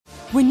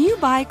When you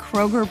buy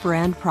Kroger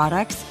brand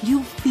products,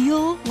 you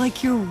feel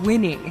like you're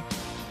winning.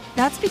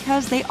 That's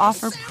because they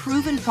offer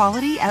proven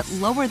quality at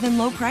lower than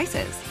low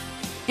prices.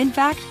 In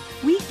fact,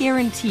 we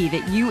guarantee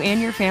that you and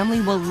your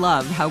family will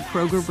love how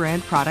Kroger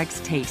brand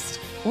products taste,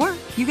 or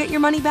you get your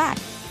money back.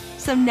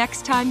 So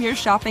next time you're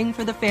shopping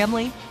for the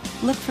family,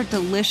 look for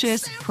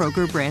delicious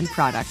Kroger brand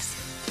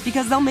products,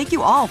 because they'll make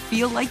you all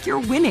feel like you're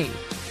winning.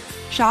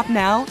 Shop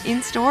now,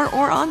 in-store,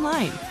 or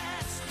online.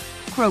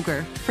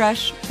 Kroger,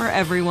 fresh for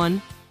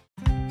everyone.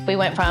 We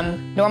went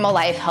from normal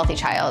life, healthy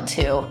child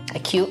to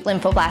acute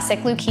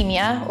lymphoblastic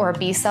leukemia, or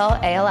B-cell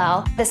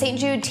ALL. The St.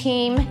 Jude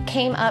team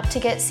came up to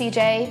get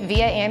CJ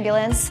via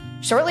ambulance.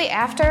 Shortly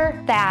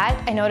after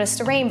that, I noticed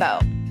a rainbow.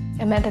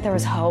 It meant that there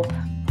was hope.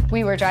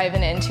 We were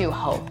driving into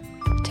hope.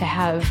 To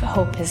have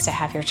hope is to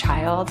have your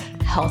child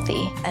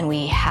healthy, and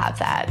we have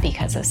that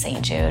because of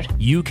St. Jude.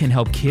 You can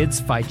help kids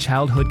fight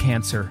childhood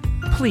cancer.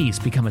 Please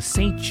become a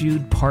St.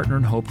 Jude Partner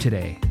in Hope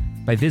today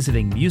by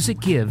visiting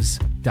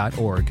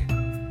musicgives.org.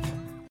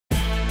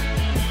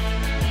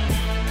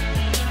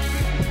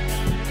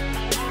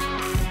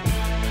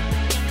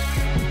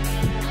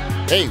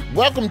 Hey,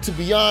 welcome to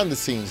Beyond the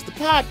Scenes, the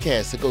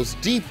podcast that goes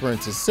deeper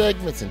into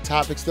segments and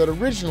topics that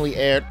originally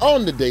aired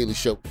on The Daily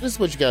Show. This is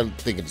what you got to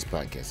think of this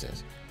podcast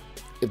as.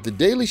 If The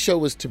Daily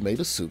Show is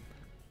tomato soup,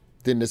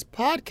 then this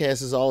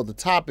podcast is all the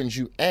toppings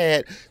you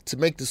add to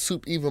make the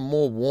soup even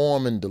more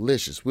warm and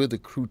delicious. We're the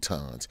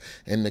croutons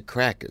and the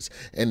crackers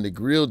and the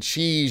grilled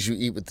cheese you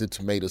eat with the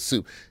tomato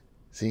soup.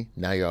 See,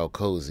 now you're all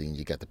cozy and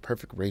you got the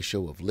perfect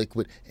ratio of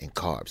liquid and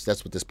carbs.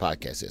 That's what this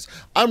podcast is.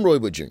 I'm Roy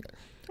Wood Jr.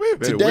 Wait a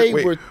minute. Today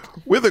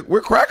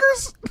we're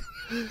crackers?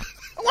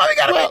 Why we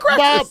gotta be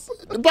crackers?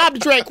 Bob the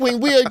Drag Queen,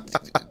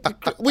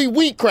 we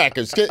wheat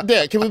crackers.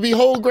 Can we be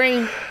whole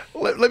grain?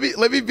 Let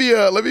me be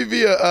a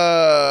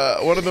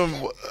one of them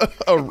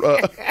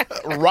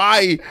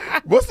rye.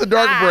 What's the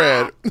dark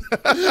bread?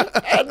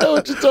 I know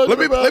what you're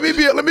talking about.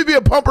 Let me be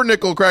a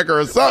pumpernickel cracker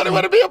or something. I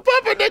want to be a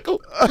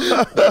pumpernickel.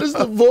 That is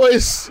the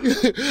voice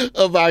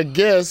of our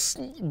guest,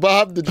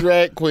 Bob the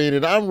Drag Queen,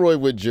 and I'm Roy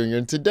Wood Jr.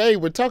 And today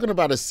we're talking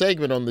about a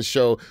segment on the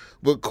show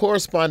with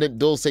correspondent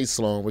Dulce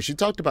Sloan, where she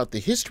talked about the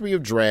history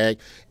of drag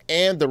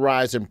and the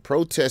rise in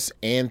protests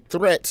and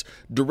threats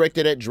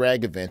directed at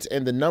drag events,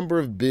 and the number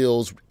of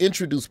bills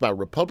introduced by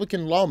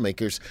Republican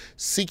lawmakers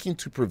seeking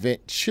to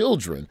prevent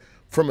children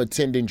from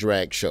attending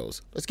drag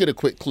shows. Let's get a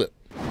quick clip.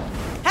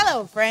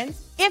 Hello,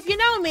 friends. If you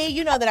know me,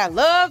 you know that I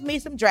love me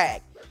some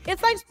drag.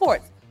 It's like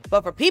sports,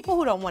 but for people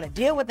who don't want to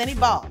deal with any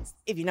balls,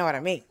 if you know what I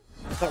mean.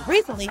 But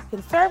recently,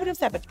 conservatives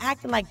have been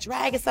acting like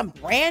drag is some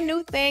brand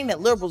new thing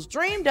that liberals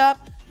dreamed up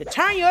to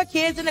turn your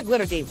kids into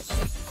glitter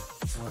divas.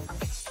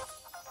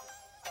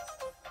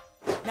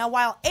 Now,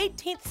 while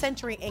 18th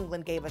century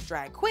England gave us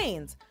drag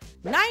queens,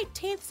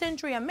 19th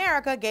century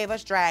America gave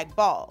us drag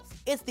balls.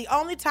 It's the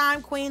only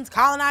time queens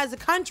colonized the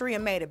country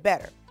and made it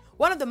better.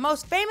 One of the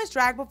most famous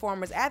drag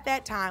performers at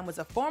that time was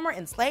a former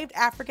enslaved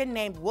African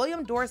named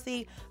William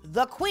Dorsey,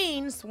 the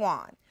Queen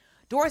Swan.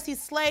 Dorsey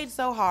slayed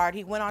so hard,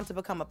 he went on to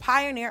become a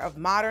pioneer of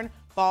modern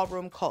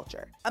ballroom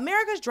culture.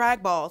 America's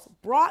drag balls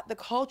brought the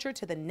culture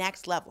to the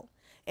next level.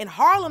 In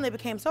Harlem, they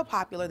became so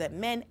popular that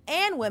men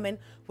and women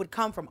would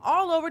come from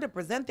all over to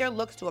present their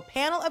looks to a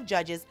panel of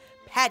judges,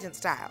 pageant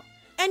style.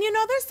 And you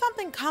know, there's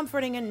something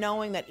comforting in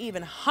knowing that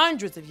even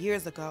hundreds of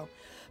years ago,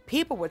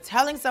 people were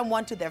telling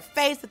someone to their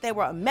face that they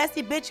were a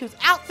messy bitch whose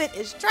outfit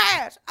is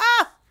trash.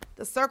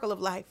 The circle of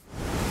life.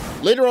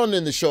 Later on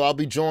in the show, I'll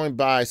be joined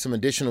by some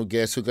additional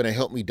guests who are going to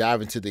help me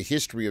dive into the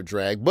history of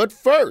drag. But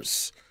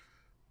first,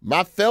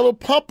 my fellow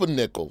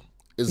pumpernickel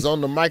is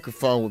on the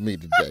microphone with me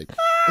today.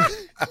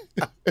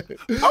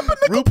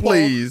 Pumpernickel,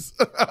 please.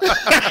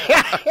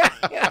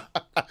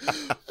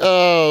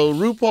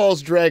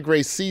 RuPaul's Drag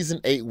Race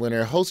Season 8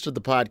 winner, host of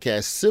the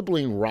podcast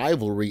Sibling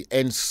Rivalry,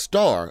 and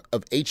star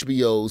of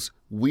HBO's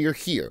We're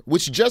Here,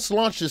 which just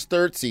launched its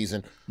third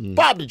season.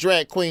 Bob the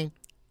Drag Queen,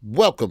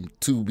 welcome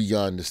to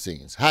Beyond the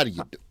Scenes. How do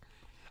you do?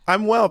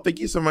 I'm well. Thank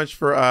you so much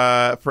for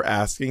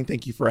asking.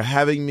 Thank you for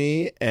having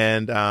me,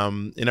 and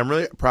I'm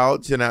really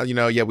proud to now.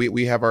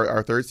 We have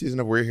our third season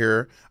of We're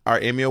Here, our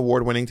Emmy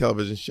Award-winning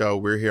television show.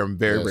 We're Here. I'm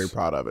very, very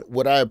proud of it.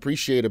 What I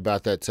appreciate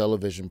about that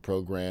television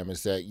program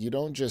is that you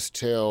don't just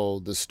tell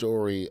the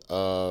story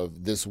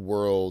of this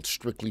world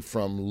strictly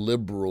from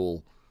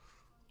liberal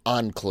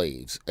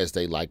enclaves, as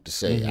they like to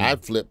say. I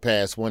flipped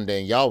past one day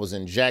and y'all was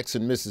in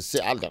Jackson,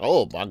 Mississippi. I was like,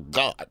 oh my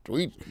God,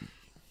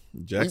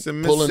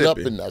 Jackson, pulling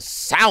Mississippi. up in the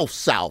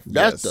South.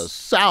 That's the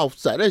South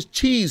side. That's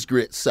cheese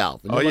grit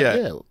South.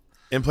 And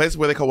in places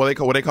where they call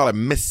it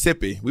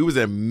Mississippi. We was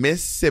in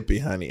Mississippi,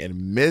 honey,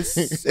 in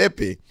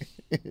Mississippi.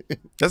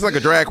 That's like a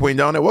drag queen,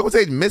 don't it? What would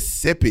say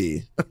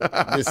Mississippi?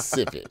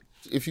 Mississippi.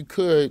 If you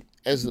could,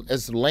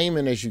 as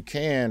layman as you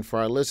can, for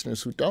our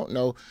listeners who don't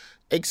know,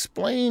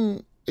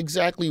 explain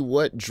exactly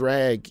what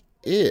drag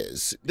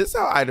is. This is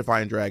how I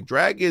define drag.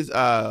 Drag is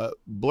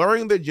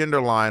blurring the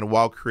gender line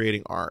while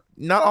creating art.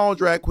 Not all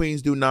drag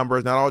queens do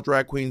numbers. Not all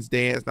drag queens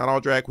dance. Not all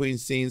drag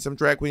queens sing. Some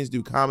drag queens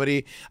do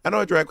comedy. I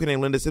know a drag queen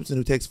named Linda Simpson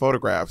who takes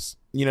photographs.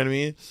 You know what I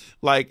mean?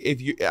 Like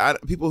there are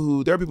people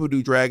who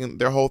do drag and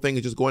their whole thing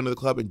is just going to the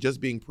club and just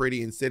being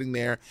pretty and sitting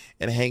there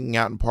and hanging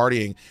out and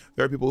partying.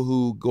 There are people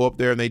who go up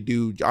there and they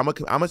do. I'm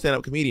a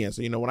stand-up comedian,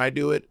 so when I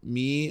do it,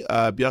 me,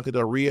 Bianca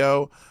Del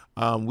Rio.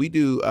 We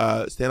do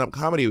stand-up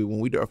comedy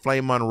when we do a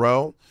Flame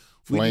Monroe.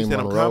 We do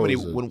stand-up comedy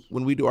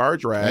when we do our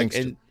drag,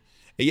 and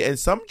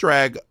some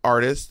drag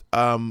artists,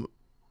 are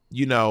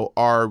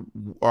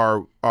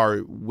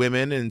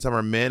women, and some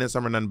are men, and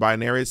some are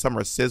non-binary. Some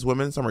are cis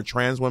women, some are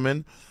trans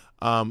women,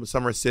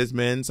 some are cis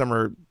men, some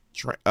are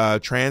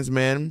trans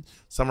men,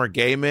 some are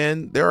gay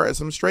men. There are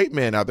some straight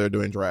men out there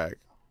doing drag.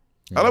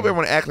 Mm-hmm. I love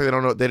everyone acting they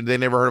don't know they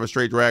never heard of a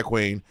straight drag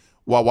queen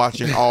while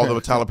watching all the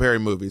Tyler Perry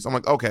movies. I'm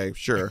like, okay,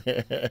 sure.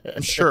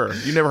 Sure.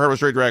 You never heard of a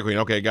straight drag queen.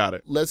 Okay, got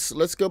it.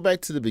 Let's go back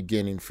to the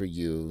beginning for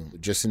you,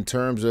 just in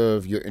terms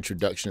of your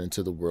introduction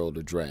into the world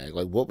of drag.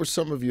 Like, what were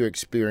some of your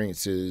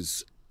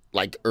experiences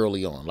like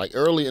early on? Like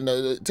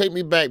take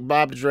me back,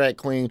 Bob the Drag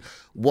Queen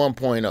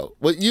 1.0.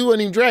 Well, you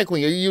weren't even drag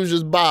queen. You was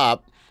just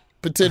Bob,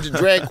 potential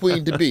drag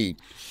queen to be.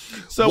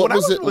 So when I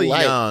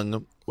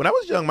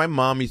was young, my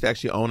mom used to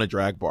actually own a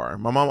drag bar.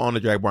 My mom owned a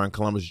drag bar in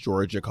Columbus,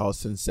 Georgia called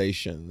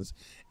Sensations.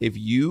 If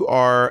you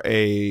are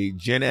a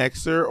Gen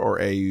Xer or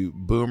a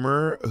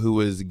boomer who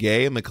is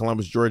gay in the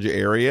Columbus, Georgia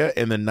area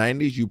in the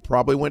 90s, you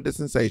probably went to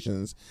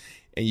Sensations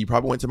and you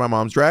probably went to my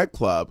mom's drag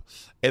club.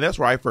 And that's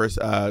where I first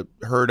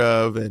heard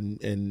of and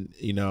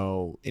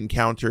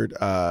encountered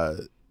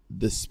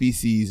the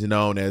species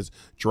known as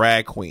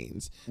drag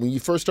queens. When you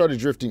first started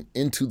drifting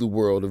into the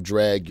world of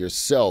drag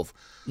yourself,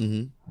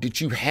 mm-hmm.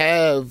 did you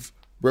have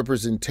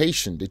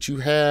representation? Did you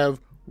have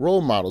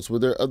role models? Were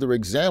there other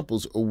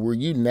examples, or were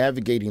you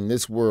navigating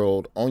this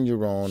world on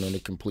your own in a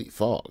complete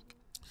fog?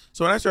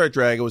 So when I started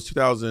drag, it was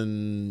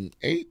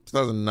 2008,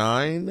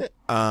 2009,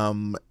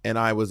 and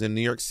I was in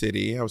New York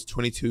City. I was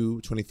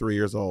 22, 23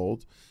 years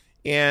old.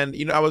 And,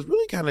 I was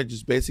really kind of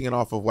just basing it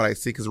off of what I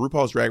see, because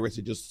RuPaul's Drag Race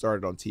had just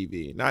started on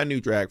TV. Now, I knew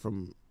drag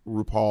from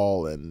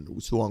RuPaul and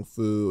Suong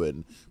Fu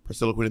and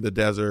Priscilla Queen of the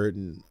Desert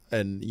and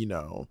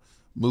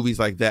movies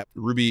like that.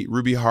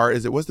 Ruby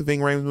Hart. What's the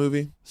Ving Rhames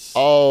movie?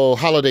 Oh,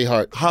 Holiday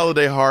Heart.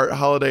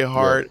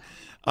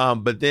 Yeah.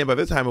 But then by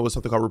this time it was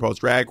something called RuPaul's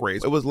Drag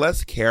Race. It was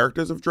less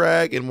characters of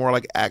drag and more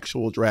like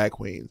actual drag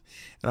queens.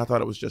 And I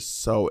thought it was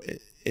just so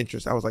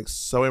interesting. I was like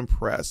so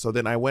impressed. So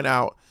then I went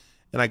out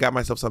and I got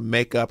myself some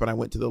makeup and I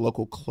went to the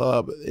local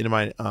club in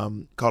my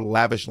called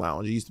Lavish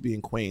Lounge. It used to be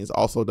in Queens,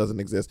 also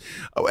doesn't exist.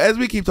 As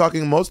we keep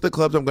talking, most of the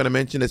clubs I'm going to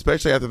mention,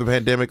 especially after the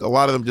pandemic, a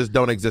lot of them just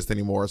don't exist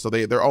anymore. So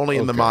they're only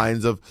in the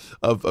minds of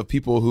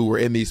people who were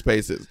in these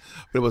spaces.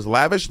 But it was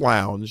Lavish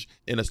Lounge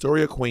in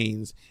Astoria,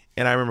 Queens.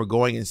 And I remember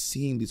going and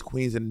seeing these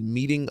queens and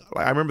meeting.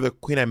 I remember the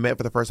queen I met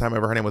for the first time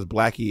ever. Her name was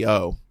Blackie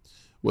O.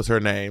 Was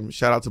her name.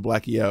 Shout out to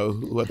Blackie O,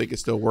 who I think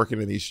is still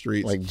working in these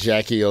streets. Like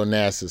Jackie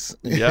Onassis.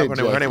 Yeah,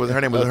 her name was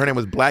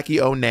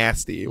Blackie O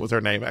Nasty. Was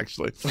her name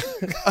actually.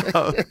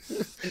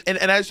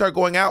 And I started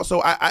going out.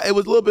 So I it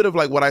was a little bit of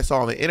like what I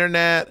saw on the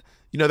internet.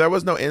 There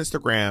was no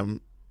Instagram.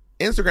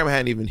 Instagram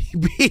hadn't even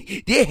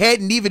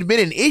been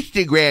an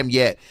Instagram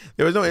yet.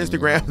 There was no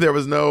Instagram. There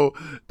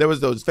was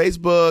those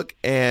Facebook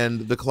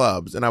and the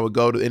clubs, and I would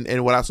go to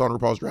and what I saw on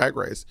RuPaul's Drag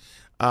Race.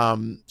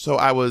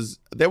 So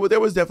there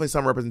was definitely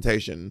some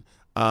representation.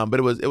 But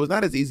it was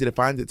not as easy to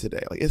find it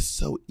today. Like, it's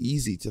so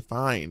easy to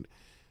find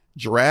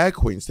drag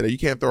queens today. You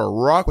can't throw a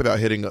rock without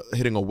hitting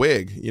a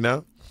wig,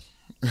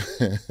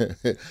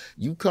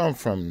 You come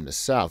from the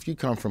South. You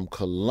come from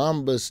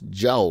Columbus,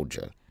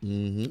 Georgia,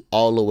 mm-hmm.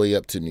 all the way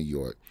up to New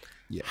York.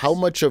 Yes. How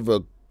much of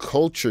a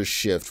culture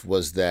shift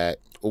was that,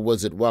 or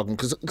was it welcome?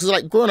 Because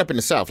like growing up in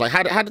the South, like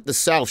how did the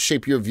South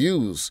shape your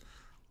views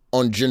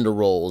on gender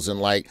roles, and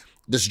like,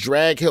 does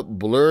drag help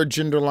blur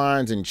gender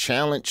lines and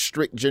challenge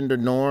strict gender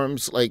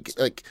norms? Like,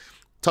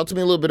 talk to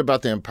me a little bit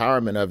about the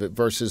empowerment of it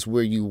versus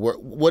where you were,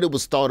 what it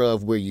was thought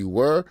of where you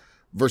were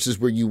versus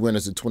where you went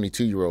as a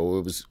 22-year-old.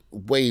 It was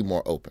way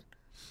more open.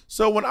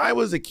 So when I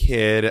was a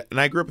kid, and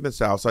I grew up in the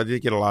South, so I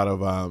did get a lot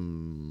of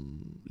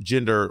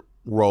gender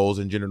roles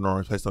and gender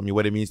norms placed on me,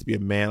 what it means to be a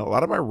man. A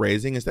lot of my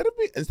raising, instead of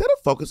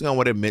focusing on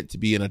what it meant to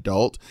be an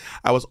adult,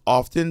 I was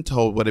often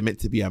told what it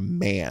meant to be a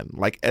man,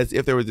 like as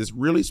if there was this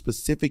really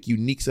specific,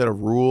 unique set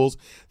of rules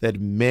that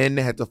men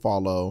had to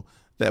follow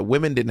that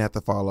women didn't have to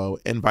follow,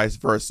 and vice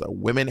versa.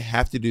 Women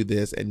have to do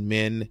this and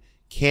men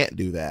can't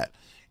do that.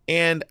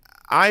 And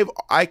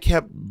I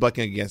kept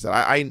bucking against it.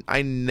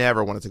 I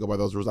never wanted to go by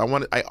those rules.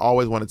 I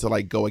always wanted to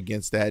like go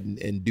against that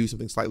and do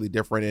something slightly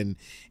different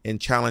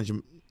and challenge.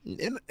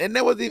 And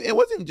it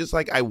wasn't just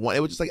like I want.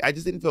 It was just like I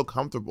just didn't feel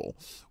comfortable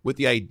with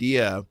the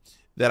idea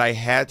that I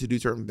had to do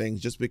certain things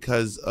just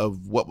because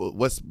of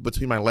what's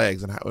between my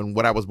legs and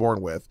what I was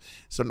born with.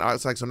 So now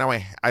it's like, so now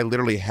I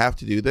literally have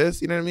to do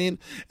this, you know what I mean?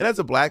 And as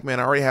a black man,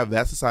 I already have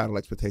that societal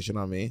expectation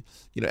on me.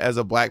 You know, as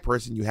a black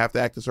person, you have to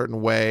act a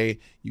certain way.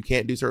 You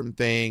can't do certain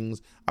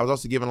things. I was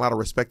also given a lot of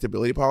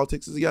respectability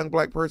politics as a young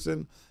black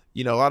person.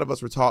 You know, a lot of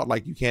us were taught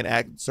like you can't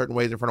act certain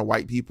ways in front of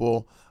white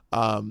people.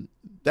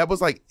 That was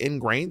like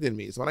ingrained in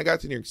me. So when I got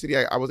to New York City,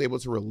 I was able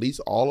to release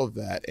all of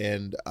that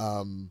and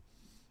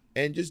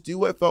just do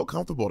what felt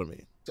comfortable to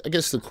me. I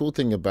guess the cool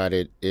thing about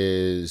it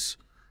is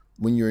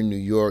when you're in New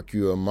York,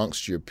 you're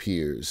amongst your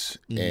peers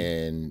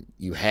and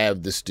you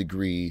have this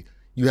degree,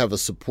 you have a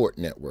support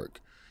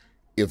network,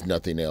 if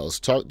nothing else.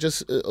 Talk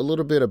just a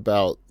little bit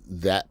about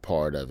that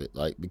part of it,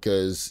 like,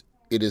 because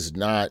it's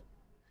not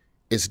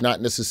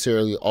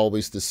necessarily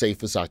always the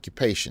safest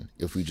occupation,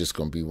 if we're just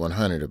going to be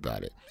 100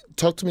 about it.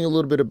 Talk to me a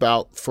little bit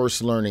about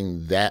first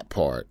learning that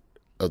part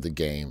of the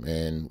game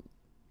and,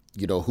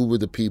 you know, who were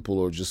the people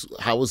or just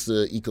how was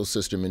the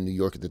ecosystem in New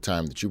York at the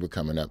time that you were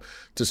coming up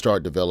to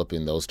start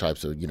developing those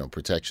types of, you know,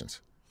 protections?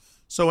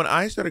 So when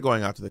I started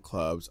going out to the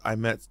clubs, I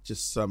met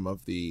just some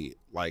of the,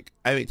 like,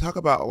 I mean, talk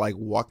about like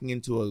walking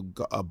into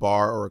a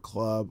bar or a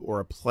club or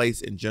a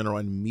place in general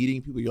and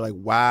meeting people. You're like,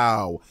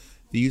 wow,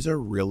 these are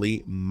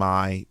really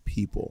my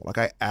people. Like,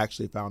 I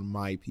actually found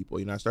my people.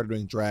 You know, I started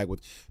doing drag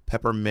with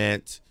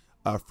Peppermint,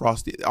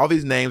 Frosty. All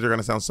these names are going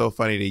to sound so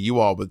funny to you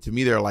all, but to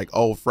me, they're like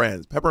old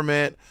friends.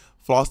 Peppermint,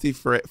 Frosty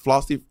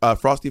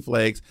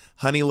Flakes,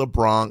 Honey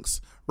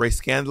LeBronx, Ray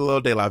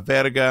Scandalo de la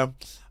Verga,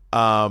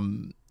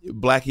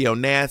 Blackie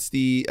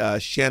O'Nasty,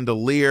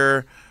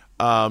 Chandelier,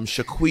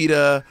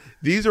 Shaquita.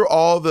 These are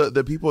all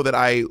the people that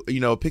I, you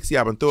know, Pixie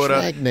Aventura.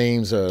 Drag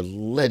names are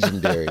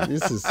legendary.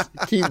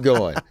 Keep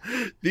going.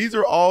 These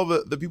are all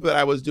the people that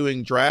I was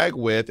doing drag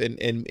with,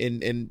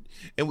 and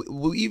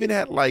we even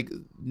had like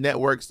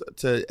networks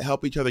to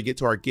help each other get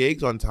to our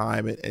gigs on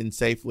time and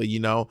safely. You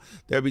know,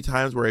 there'd be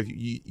times where if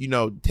you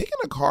know, taking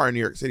a car in New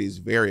York City is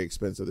very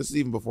expensive. This is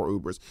even before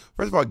Ubers.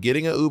 First of all,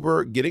 getting an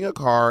Uber, getting a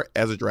car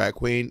as a drag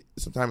queen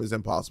sometimes is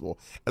impossible.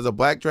 As a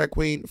black drag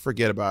queen,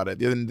 forget about it.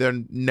 They're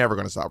never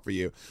going to stop for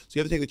you. So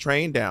you have to take the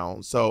train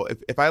down. So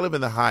if I live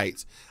in the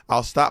Heights,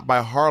 I'll stop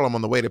by Harlem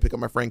on the way to pick up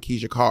my friend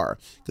Keisha Carr,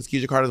 because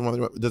Keisha Carr doesn't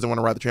want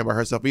to ride the train by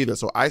herself either.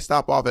 So I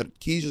stop off at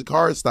Keisha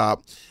Carr's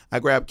stop. I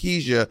grab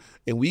Keisha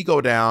and we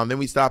go down. Then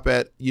we stop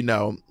at, you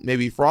know,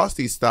 maybe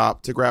Frosty's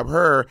stop to grab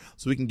her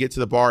so we can get to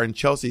the bar in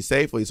Chelsea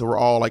safely. So we're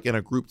all like in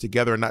a group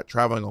together and not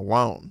traveling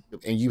alone.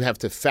 And you have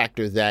to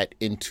factor that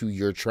into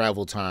your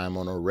travel time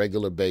on a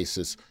regular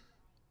basis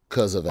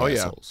because of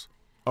assholes.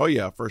 Oh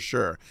yeah, for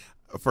sure.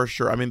 For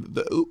sure. I mean,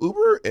 the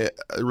Uber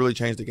really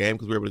changed the game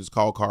because we were able to just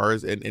call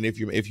cars, and if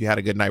you had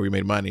a good night, we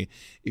made money.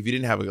 If you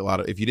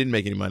didn't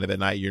make any money that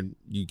night,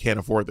 you can't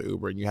afford the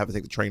Uber, and you have to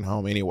take the train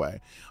home anyway.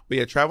 But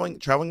yeah,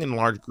 traveling in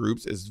large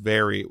groups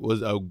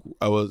was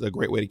a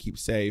great way to keep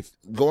safe.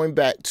 Going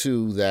back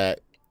to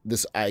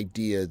this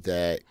idea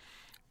that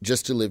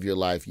just to live your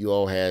life, you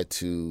all had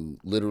to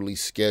literally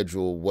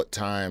schedule what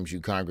times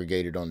you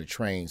congregated on the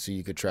train so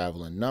you could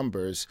travel in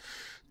numbers.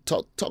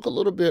 Talk a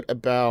little bit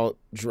about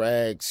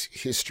drag's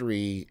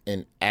history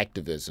and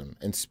activism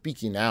and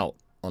speaking out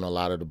on a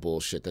lot of the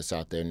bullshit that's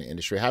out there in the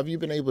industry. How have you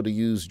been able to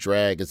use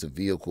drag as a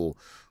vehicle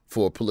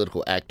for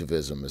political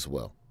activism as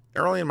well?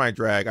 Early in my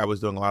drag, I was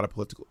doing a lot of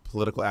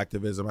political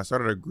activism. I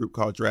started a group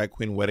called Drag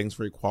Queen Weddings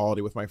for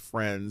Equality with my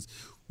friends.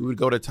 We would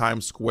go to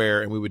Times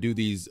Square and we would do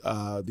these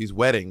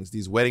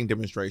wedding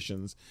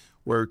demonstrations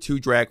where two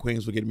drag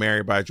queens would get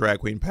married by a drag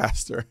queen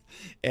pastor.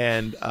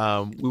 And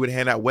we would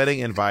hand out wedding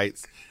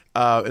invites.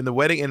 And the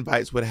wedding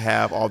invites would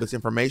have all this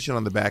information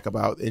on the back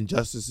about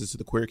injustices to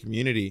the queer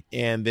community.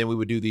 And then we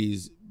would do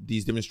these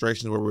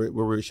demonstrations where we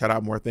would shout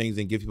out more things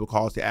and give people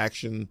calls to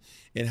action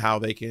and how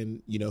they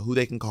can, you know, who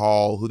they can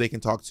call, who they can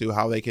talk to,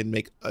 how they can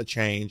make a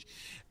change.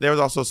 There was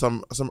also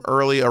some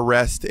early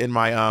arrest in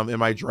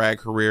my drag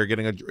career,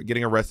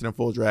 getting arrested in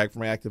full drag for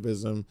my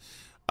activism.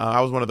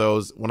 I was one of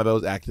those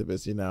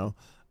activists, you know.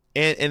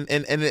 And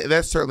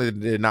that certainly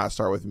did not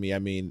start with me. I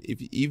mean,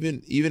 if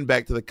even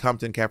back to the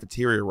Compton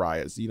cafeteria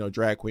riots, you know,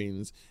 drag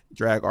queens,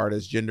 drag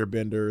artists, gender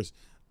benders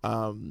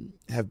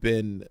have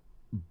been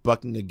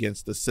bucking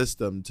against the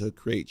system to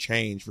create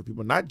change for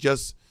people, not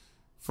just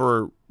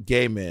for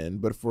gay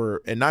men,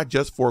 and not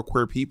just for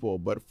queer people,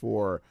 but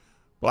for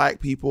Black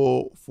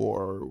people,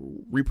 for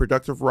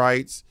reproductive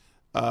rights,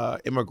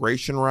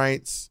 immigration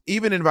rights,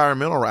 even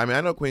environmental rights. I mean,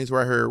 I know queens who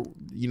are here,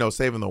 you know,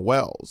 saving the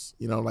wells,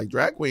 you know, like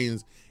drag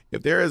queens.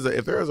 If there is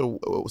a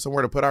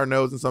somewhere to put our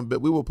nose in something,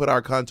 we will put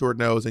our contoured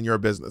nose in your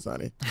business,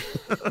 honey.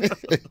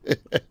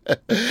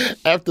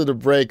 After the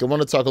break, I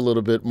want to talk a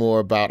little bit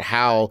more about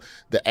how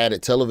the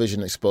added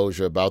television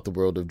exposure about the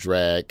world of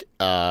drag,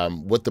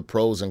 what the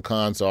pros and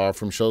cons are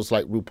from shows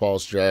like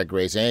RuPaul's Drag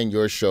Race and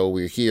your show.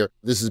 We're here.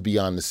 This is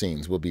Beyond the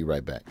Scenes. We'll be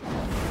right back.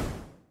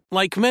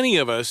 Like many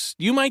of us,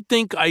 you might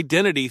think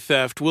identity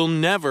theft will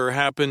never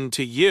happen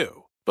to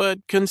you.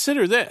 But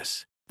consider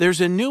this. There's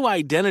a new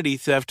identity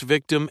theft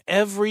victim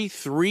every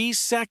 3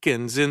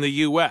 seconds in the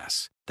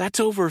U.S.,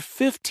 That's over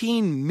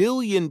 15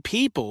 million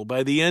people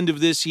by the end of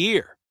this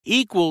year,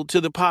 equal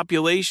to the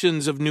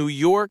populations of New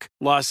York,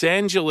 Los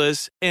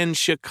Angeles, and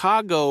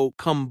Chicago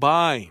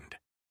combined.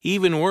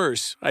 Even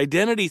worse,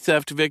 identity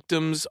theft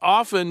victims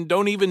often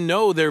don't even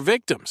know they're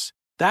victims.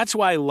 That's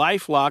why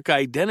LifeLock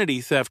Identity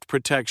Theft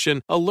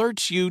Protection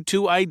alerts you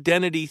to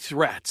identity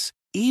threats,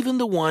 even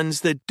the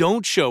ones that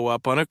don't show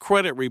up on a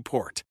credit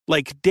report,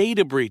 like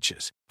data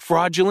breaches,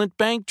 fraudulent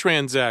bank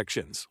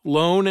transactions,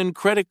 loan and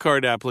credit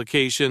card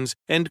applications,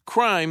 and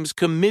crimes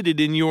committed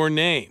in your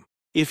name.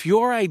 If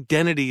your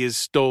identity is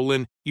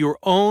stolen, your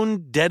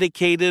own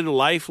dedicated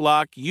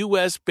LifeLock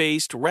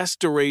U.S.-based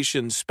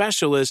restoration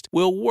specialist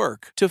will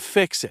work to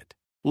fix it.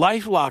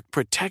 LifeLock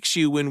protects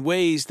you in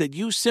ways that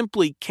you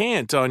simply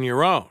can't on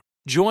your own.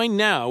 Join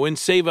now and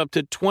save up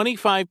to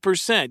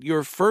 25%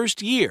 your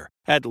first year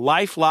at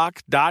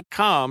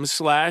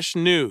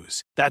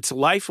LifeLock.com/news. That's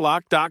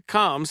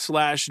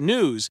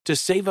LifeLock.com/news to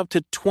save up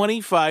to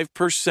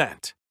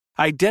 25%.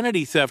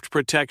 Identity theft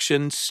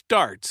protection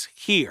starts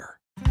here.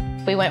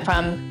 We went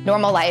from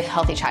normal life,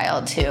 healthy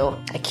child to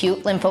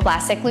acute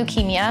lymphoblastic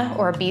leukemia,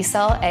 or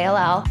B-cell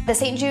ALL. The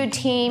St. Jude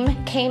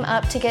team came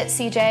up to get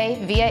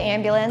CJ via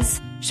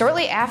ambulance.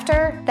 Shortly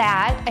after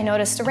that, I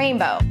noticed a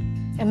rainbow.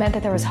 It meant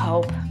that there was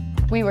hope.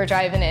 We were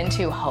driving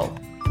into hope.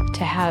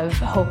 To have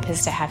hope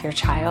is to have your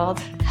child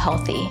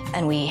healthy,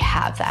 and we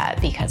have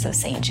that because of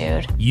St.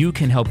 Jude. You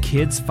can help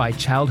kids fight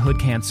childhood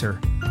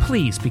cancer.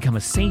 Please become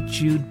a St.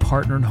 Jude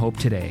Partner in Hope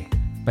today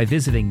by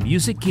visiting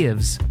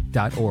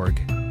musicgives.org.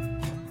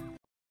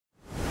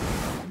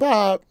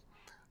 Bob,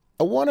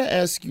 I want to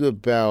ask you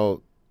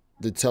about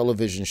the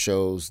television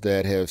shows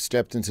that have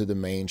stepped into the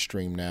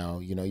mainstream now.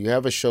 You know, you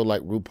have a show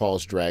like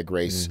RuPaul's Drag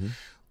Race,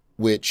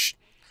 which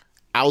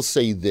I'll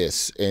say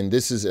this, and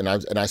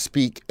I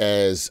speak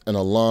as an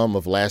alum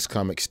of Last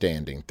Comic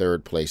Standing,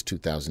 third place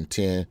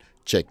 2010.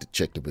 Check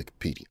the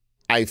Wikipedia.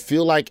 I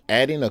feel like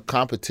adding a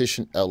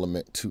competition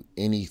element to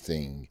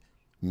anything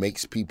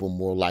makes people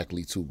more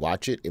likely to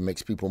watch it. It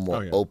makes people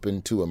more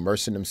open to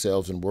immersing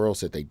themselves in worlds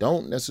that they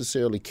don't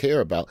necessarily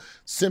care about,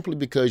 simply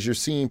because you're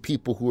seeing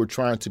people who are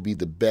trying to be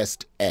the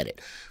best at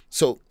it.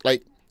 So,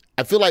 like,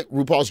 I feel like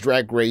RuPaul's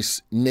Drag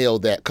Race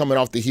nailed that, coming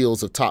off the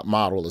heels of Top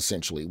Model,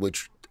 essentially,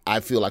 which I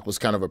feel like was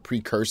kind of a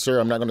precursor.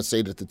 I'm not going to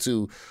say that the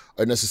two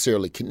are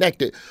necessarily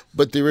connected,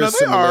 but there is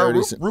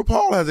similarities.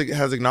 RuPaul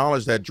has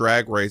acknowledged that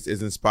Drag Race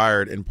is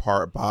inspired in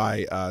part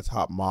by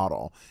Top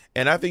Model.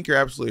 And I think you're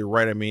absolutely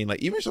right. I mean,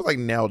 like, even shows like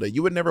Nailed It,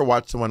 you would never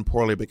watch someone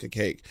poorly bake a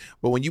cake.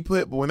 But when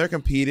they're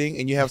competing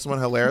and you have someone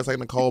hilarious like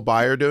Nicole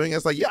Byer doing it,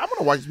 it's like, yeah, I'm going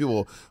to watch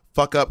people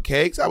fuck up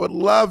cakes. I would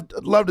love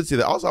to see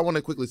that. Also, I want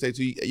to quickly say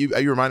to you,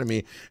 you reminded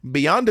me,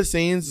 Beyond the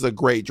Scenes is a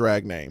great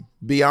drag name.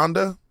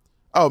 Beyonda?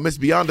 Oh, Miss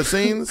Beyond the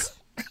Scenes?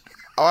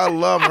 Oh, I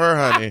love her,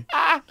 honey.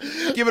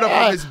 Give it up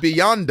for Miss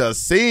Beyonda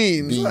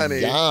Scenes,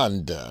 honey.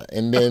 Beyonda.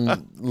 And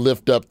then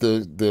lift up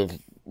the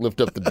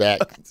back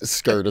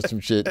skirt or some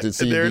shit to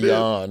see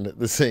beyond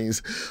the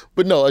scenes.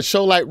 But no, a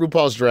show like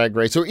RuPaul's Drag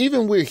Race, or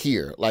even We're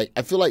Here, like,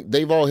 I feel like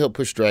they've all helped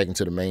push drag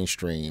into the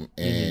mainstream,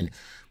 and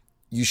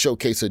you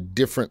showcase a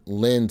different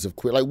lens of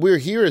queer. Like, We're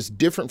Here is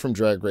different from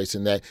Drag Race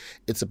in that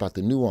it's about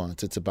the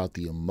nuance, it's about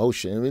the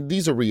emotion. I mean,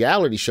 these are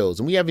reality shows,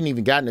 and we haven't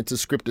even gotten into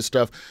scripted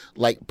stuff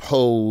like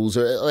Pose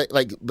or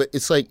like. But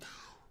it's like,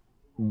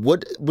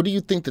 what do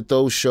you think that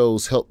those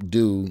shows help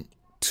do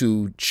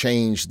to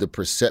change the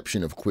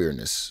perception of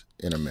queerness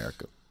in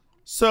America?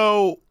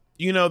 So,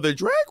 you know, the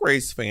Drag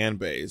Race fan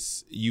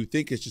base, you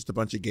think it's just a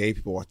bunch of gay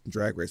people watching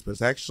Drag Race, but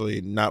it's actually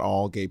not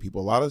all gay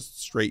people. A lot of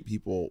straight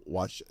people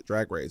watch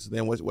Drag Race. And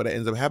then what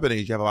ends up happening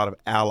is you have a lot of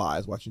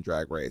allies watching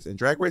Drag Race. And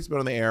Drag Race has been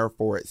on the air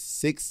for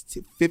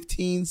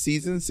 16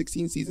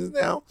 seasons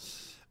now.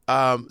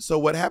 So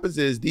what happens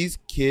is these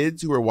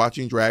kids who are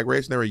watching Drag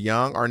Race when they were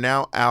young are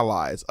now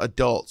allies,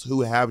 adults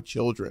who have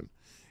children.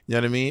 You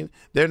know what I mean?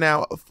 They're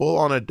now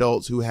full-on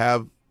adults who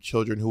have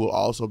children who will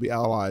also be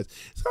allies.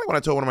 It's kind of like when I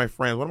told one of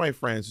my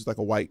friends who's like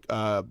a white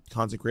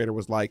content creator,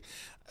 was like,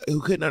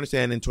 who couldn't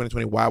understand in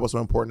 2020 why it was so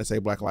important to say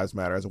Black Lives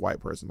Matter as a white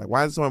person. Like,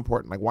 why is it so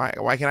important? Like,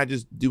 why can't I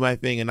just do my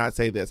thing and not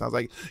say this? I was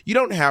like, you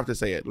don't have to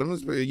say it.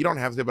 You don't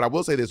have to say it, but I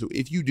will say this.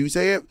 If you do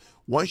say it,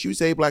 once you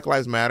say Black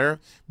Lives Matter,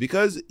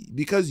 because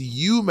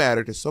you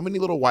matter to so many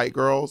little white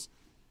girls,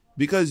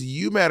 because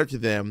you matter to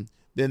them,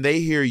 then they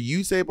hear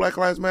you say Black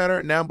Lives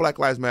Matter. Now Black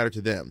Lives Matter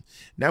to them.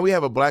 Now we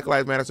have a Black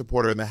Lives Matter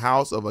supporter in the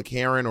house of a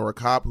Karen or a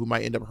cop who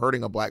might end up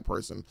hurting a black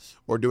person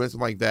or doing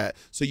something like that.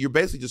 So you're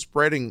basically just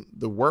spreading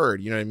the word.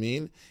 You know what I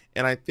mean?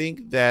 And I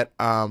think that,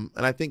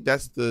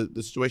 that's the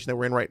situation that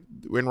we're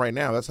in right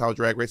now. That's how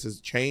Drag Race has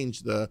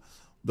changed the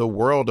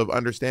world of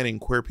understanding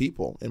queer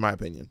people, in my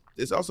opinion.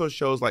 It's also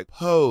shows like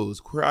Pose,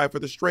 Queer Eye for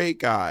the Straight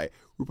Guy,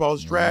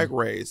 RuPaul's Drag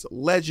Race,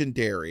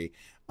 Legendary,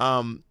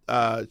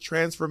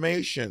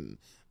 Transformation.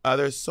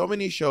 There's so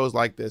many shows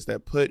like this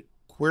that put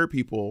queer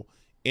people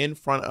in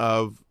front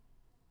of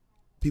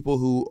people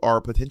who are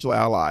potential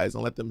allies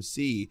and let them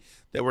see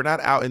that we're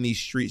not out in these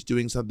streets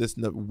doing some of this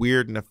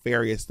weird,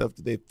 nefarious stuff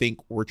that they think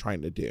we're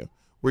trying to do.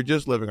 We're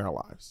just living our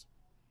lives.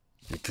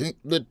 You can't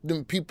let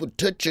them people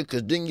touch you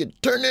because then you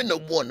turn into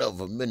one of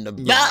them. And the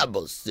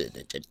Bible said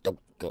it. Don't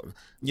go.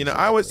 You know,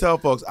 I always tell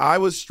folks I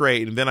was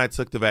straight and then I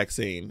took the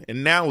vaccine.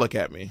 And now look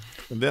at me.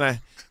 And then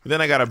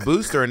I got a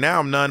booster and now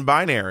I'm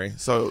non-binary.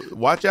 So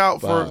watch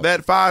out for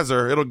that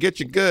Pfizer. It'll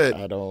get you good.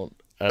 I don't.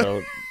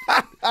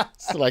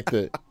 It's like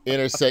the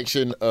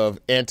intersection of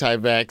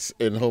anti-vax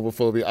and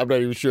homophobia. I'm not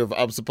even sure if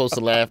I'm supposed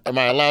to laugh. Am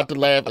I allowed to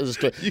laugh?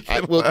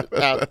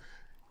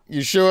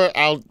 You sure?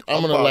 I'm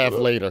going to laugh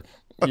later.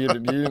 You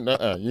can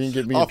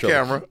get me in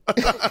trouble. Off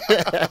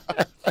camera.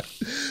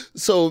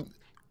 So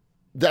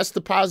that's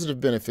the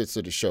positive benefits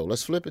of the show.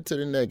 Let's flip it to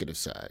the negative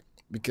side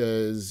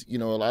because, you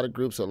know, a lot of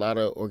groups, a lot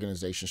of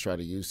organizations try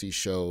to use these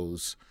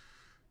shows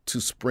to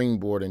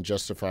springboard and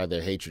justify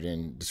their hatred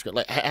and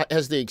discrimination. Like,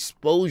 has the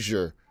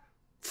exposure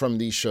from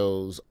these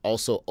shows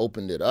also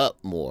opened it up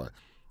more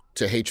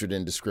to hatred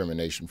and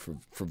discrimination for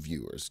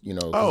viewers? You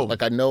know,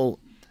 like I know,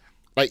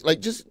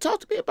 like just talk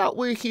to me about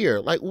We're Here.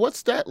 Like,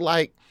 what's that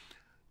like?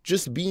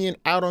 Just being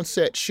out on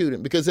set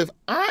shooting, because if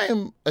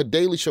I'm a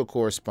Daily Show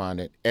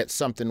correspondent at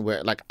something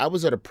where, like, I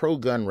was at a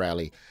pro-gun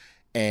rally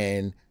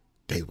and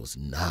they was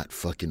not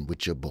fucking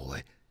with your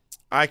boy.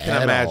 I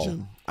can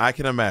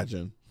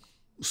imagine.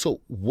 So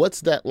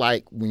what's that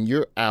like when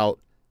you're out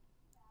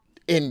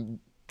in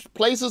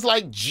places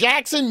like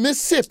Jackson,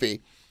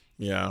 Mississippi?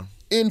 Yeah.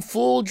 In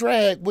full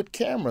drag with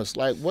cameras.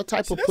 Like, what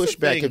type of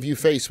pushback have you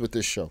faced with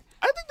this show?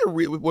 I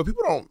think what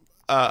people don't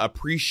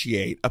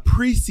appreciate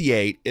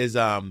is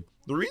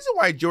the reason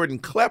why Jordan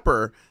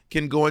Klepper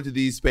can go into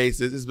these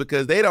spaces is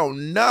because they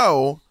don't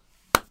know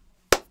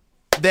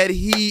that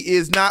he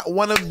is not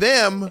one of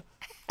them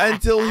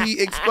until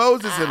he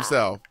exposes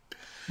himself.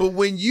 But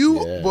when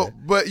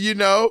but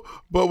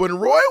when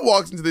Roy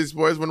walks into these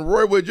sports, when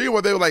Roy Wood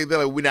Jr., they're like,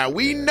 now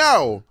we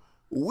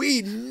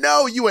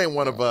know you ain't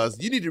one of us.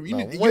 You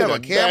have a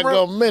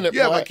camera.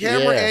 You have a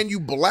camera and you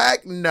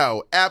black?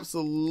 No,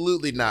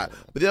 absolutely not.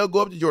 But they'll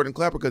go up to Jordan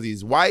Klepper because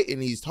he's white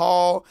and he's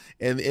tall,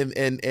 and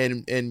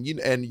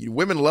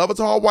women love a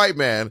tall white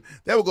man.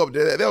 They'll go up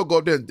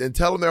there and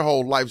tell him their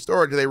whole life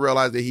story until they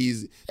realize that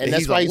he's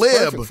why he's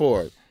perfect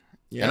for it.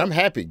 Yeah. And I'm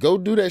happy. Go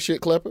do that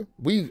shit, Klepper.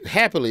 We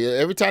happily,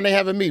 every time they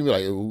have a meeting, we're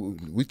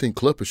like, we think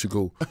Klepper should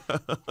go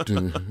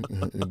do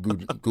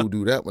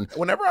that one.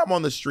 Whenever I'm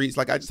on the streets,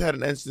 like I just had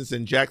an instance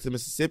in Jackson,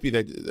 Mississippi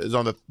that is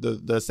on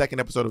the second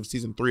episode of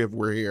season 3 of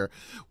We're Here,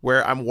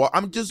 where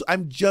I'm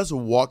just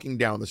walking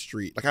down the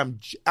street. Like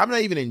I'm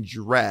not even in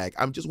drag.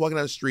 I'm just walking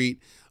down the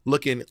street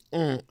looking,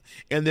 and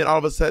then all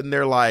of a sudden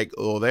they're like,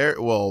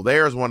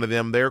 there's one of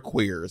them. They're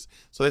queers.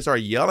 So they start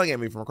yelling at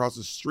me from across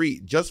the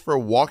street just for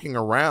walking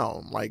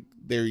around. Like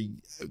they're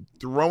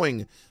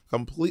throwing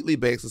completely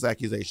baseless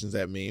accusations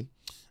at me.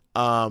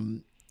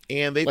 And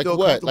they like feel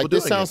what? comfortable Like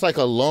this doing sounds it. like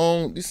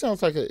this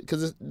sounds like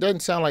because it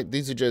doesn't sound like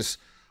these are just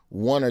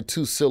 1 or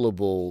 2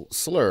 syllable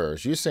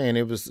slurs. You're saying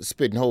it was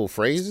spitting whole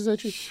phrases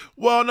at you?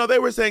 Well, no, they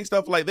were saying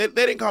stuff like they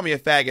didn't call me a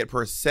faggot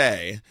per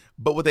se,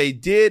 but what they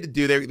did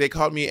do, they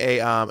called me a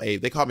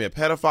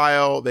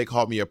pedophile, they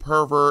called me a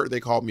pervert,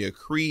 they called me a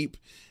creep.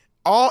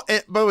 By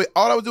the way,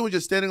 all I was doing was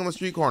just standing on the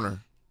street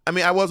corner. I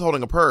mean, I was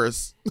holding a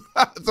purse,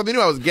 so they knew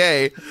I was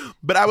gay,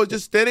 but I was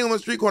just standing on the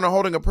street corner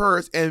holding a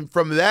purse, and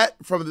from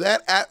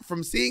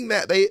seeing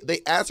that, they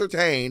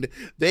ascertained,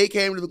 they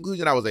came to the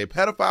conclusion I was a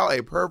pedophile,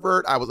 a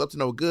pervert, I was up to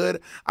no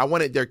good, I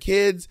wanted their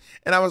kids,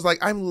 and I was like,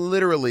 I'm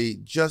literally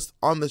just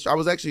on the. I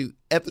was actually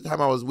at the time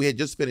we had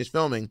just finished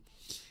filming.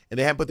 And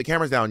they hadn't put the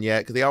cameras down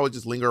yet because they always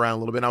just linger around a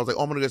little bit. And I was like,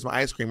 I'm going to get some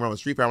ice cream. We're on the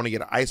street fair. I want to get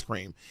an ice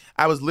cream.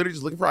 I was literally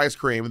just looking for ice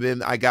cream. And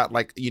then I got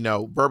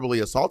verbally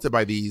assaulted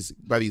by these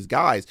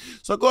guys.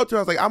 So I go up to them.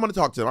 I was like, I'm going to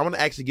talk to them. I'm going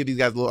to actually give these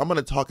guys I'm going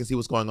to talk and see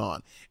what's going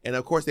on. And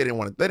of course they didn't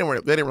really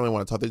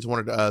want to talk. They just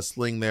wanted to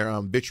sling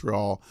their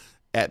vitriol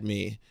at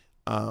me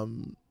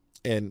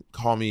and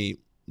call me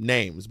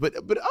names. But I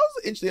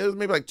was interested. There was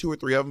maybe like 2 or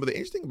 3 of them. But the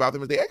interesting about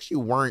them is they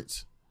actually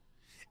weren't.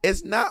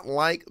 It's not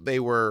like they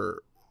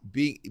were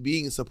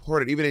being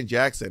supported even in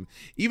Jackson.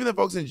 Even the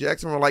folks in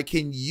Jackson were like,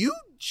 can you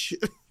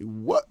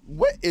what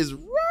is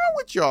wrong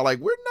with y'all? Like,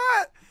 we're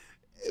not.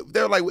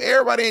 They're like,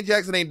 everybody in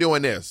Jackson ain't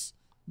doing this.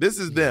 This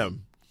is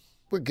them.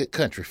 We're good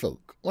country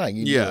folk. Why are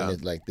you doing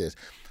it like this?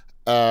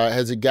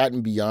 Has it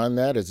gotten beyond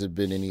that? Has it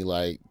been any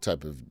like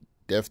type of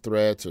death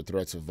threats or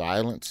threats of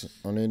violence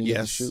on any of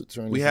the shoots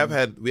or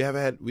anything?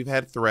 We've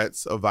had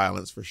threats of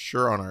violence for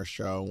sure on our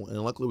show,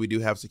 and luckily we do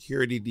have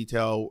security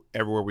detail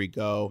everywhere we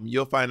go.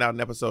 You'll find out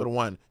in episode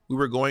 1. We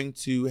were going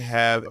to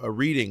have a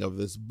reading of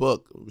this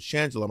book.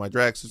 Shangela, my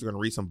drag sister, going to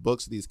read some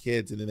books to these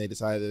kids, and then they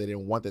decided that they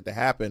didn't want that to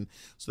happen,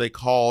 so they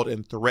called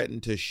and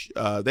threatened to.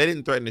 They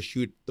didn't threaten to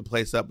shoot the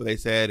place up, but they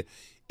said,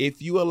 if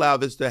you allow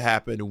this to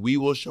happen, we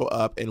will show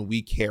up and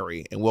we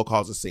carry and we'll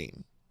cause a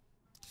scene.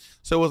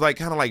 So it was like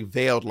kind of like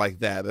veiled like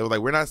that. They were like,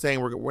 we're not saying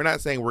we're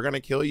going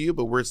to kill you,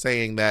 but we're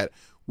saying that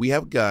we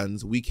have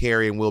guns, we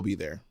carry, and we'll be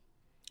there.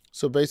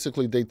 So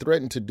basically, they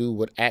threatened to do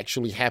what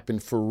actually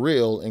happened for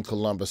real in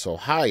Columbus,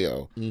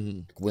 Ohio,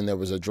 when there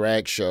was a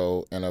drag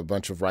show and a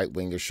bunch of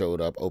right-wingers showed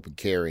up open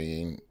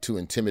carrying to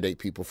intimidate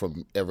people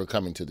from ever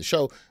coming to the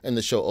show, and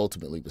the show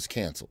ultimately was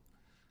canceled.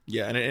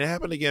 Yeah, and it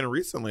happened again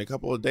recently, a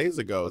couple of days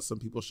ago. Some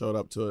people showed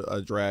up to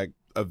a drag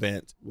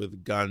event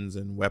with guns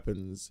and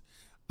weapons,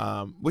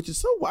 which is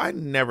so I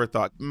never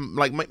thought.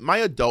 Like, my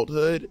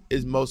adulthood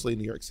is mostly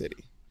New York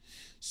City.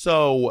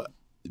 So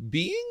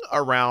being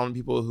around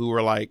people who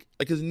were like,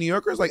 because New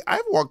Yorkers, like,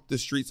 I've walked the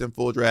streets in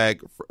full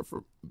drag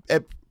for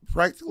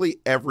practically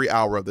every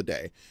hour of the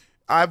day.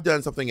 I've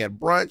done something at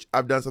brunch.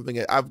 I've done something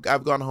at,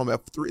 I've gone home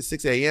at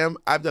 6 a.m.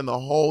 I've done the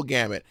whole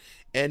gamut.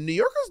 And New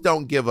Yorkers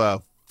don't give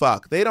a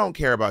fuck. They don't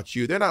care about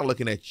you. They're not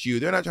looking at you.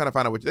 They're not trying to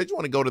find out what you, they just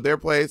want to go to their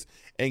place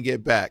and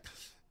get back.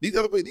 These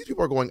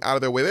people are going out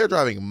of their way. They're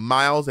driving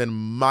miles and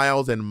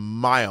miles and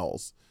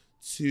miles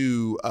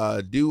to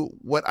do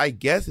what I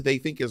guess they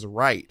think is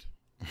right.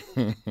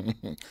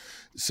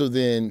 So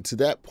then, to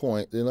that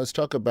point, then let's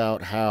talk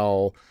about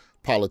how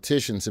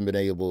politicians have been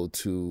able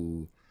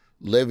to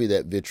levy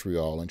that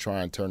vitriol and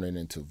try and turn it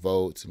into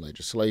votes and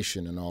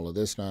legislation and all of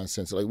this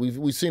nonsense. Like,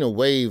 we've seen a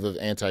wave of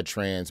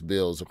anti-trans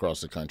bills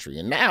across the country,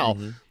 and now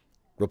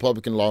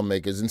Republican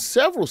lawmakers in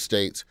several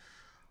states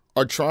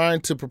are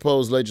trying to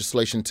propose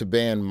legislation to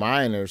ban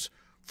minors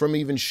from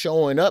even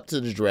showing up to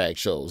the drag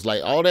shows.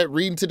 Like, all that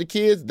reading to the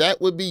kids, that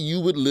would be,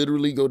 you would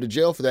literally go to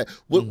jail for that.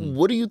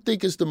 What do you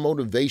think is the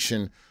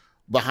motivation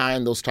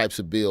behind those types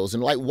of bills?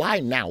 And, like,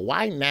 why now?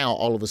 Why now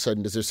all of a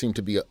sudden does there seem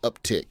to be an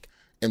uptick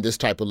in this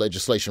type of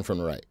legislation from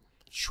the right?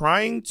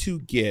 Trying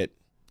to get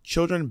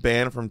children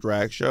banned from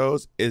drag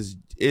shows is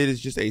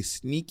just a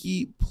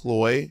sneaky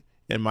ploy,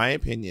 in my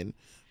opinion,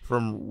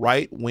 from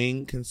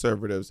right-wing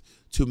conservatives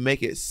to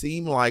make it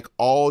seem like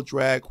all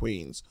drag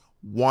queens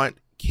want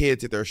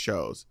kids at their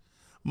shows.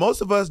 Most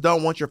of us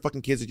don't want your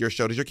fucking kids at your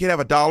show. Does your kid have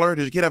 $1?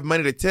 Does your kid have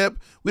money to tip?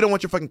 We don't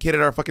want your fucking kid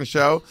at our fucking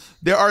show.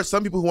 There are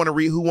some people who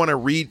want to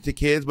read to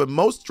kids, but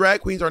most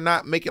drag queens are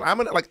not making.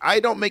 I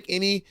don't make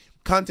any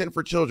content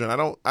for children.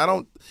 I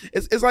don't.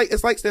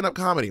 It's like stand-up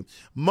comedy.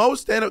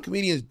 Most stand-up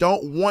comedians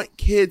don't want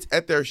kids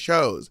at their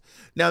shows.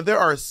 Now, there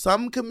are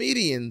some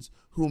comedians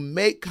who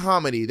make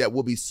comedy that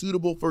will be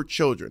suitable for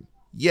children.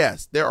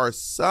 Yes, there are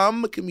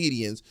some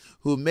comedians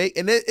who make,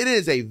 and it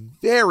is a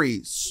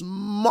very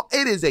small,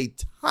 it is a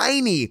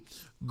tiny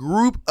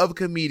group of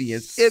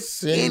comedians,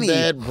 if any.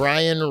 Sinbad,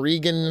 Brian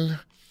Regan.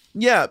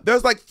 Yeah,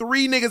 there's like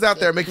 3 niggas out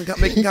there making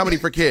comedy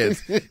for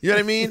kids. You know what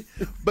I mean?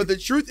 But the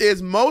truth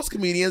is, most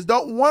comedians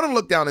don't want to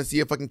look down and see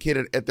a fucking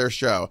kid at their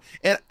show,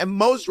 and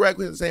most drag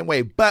queens are the same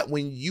way. But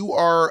when you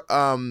are,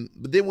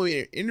 but then when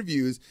we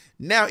interviews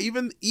now,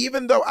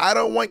 even though I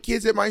don't want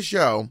kids at my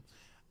show,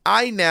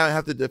 I now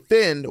have to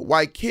defend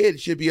why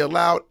kids should be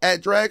allowed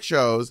at drag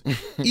shows,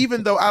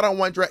 even though I don't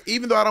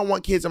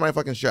want kids at my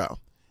fucking show.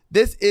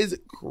 This is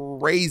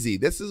crazy.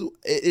 And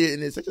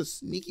it's such a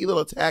sneaky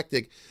little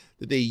tactic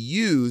that they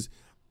use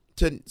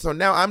so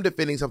now I'm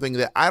defending something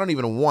that I don't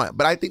even want.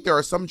 But I think there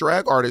are some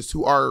drag artists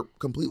who are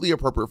completely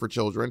appropriate for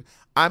children.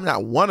 I'm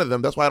not one of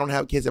them. That's why I don't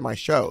have kids at my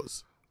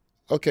shows.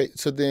 Okay,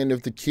 so then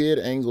if the kid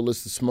angle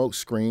is the smoke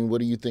screen, what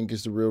do you think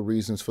is the real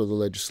reasons for the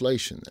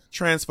legislation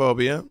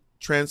then?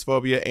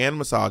 Transphobia and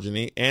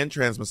misogyny and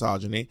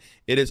transmisogyny.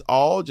 It is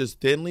all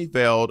just thinly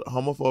veiled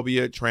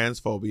homophobia,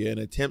 transphobia, and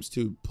attempts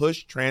to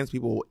push trans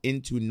people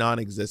into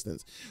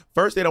non-existence.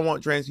 First, they don't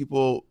want trans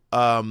people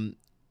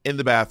in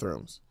the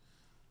bathrooms.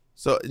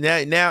 So now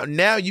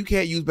you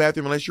can't use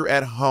bathroom unless you're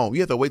at home.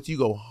 You have to wait till you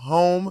go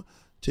home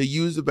to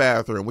use the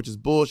bathroom, which is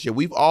bullshit.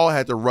 We've all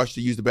had to rush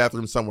to use the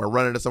bathroom somewhere,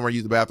 run into somewhere,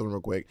 use the bathroom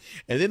real quick.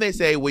 And then they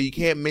say, well, you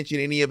can't mention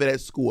any of it at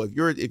school. If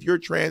you're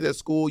trans at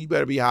school, you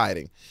better be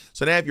hiding.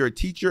 So now if you're a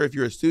teacher, if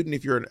you're a student,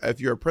 if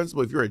you're a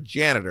principal, if you're a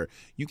janitor,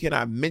 you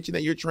cannot mention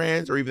that you're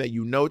trans or even that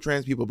you know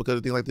trans people because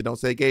of things like the Don't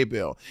Say Gay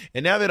bill.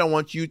 And now they don't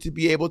want you to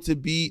be able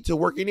to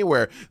work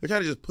anywhere. They're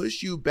trying to just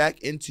push you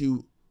back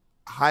into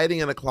hiding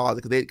in a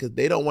closet because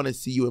they don't want to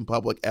see you in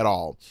public at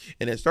all.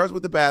 And it starts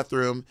with the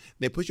bathroom.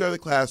 They push you out of the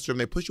classroom.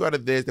 They push you out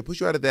of this. They push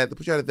you out of that. They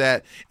push you out of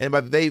that. And by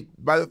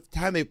the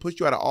time they push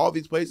you out of all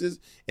these places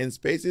and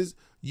spaces,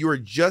 you are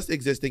just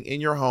existing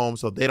in your home,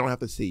 so they don't have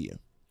to see you.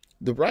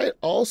 The right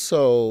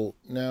also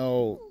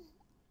now,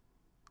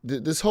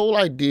 this whole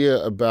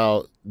idea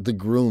about the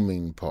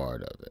grooming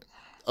part of it.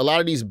 A lot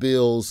of these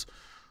bills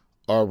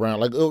are around,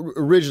 like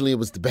originally it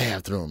was the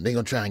bathroom. They're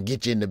going to try and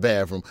get you in the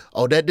bathroom.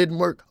 Oh, that didn't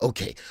work?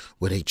 Okay.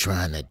 Well, they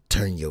trying to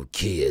turn your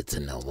kids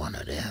into one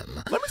of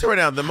them. Let me tell you right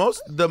now,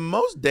 the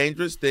most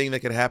dangerous thing that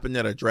could happen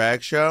at a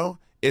drag show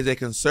is a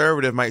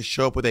conservative might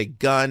show up with a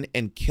gun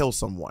and kill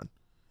someone.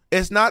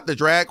 It's not the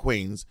drag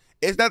queens.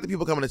 It's not the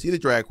people coming to see the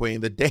drag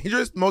queen.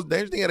 The most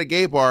dangerous thing at a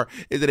gay bar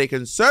is that a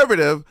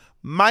conservative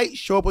might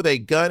show up with a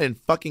gun and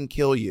fucking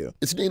kill you.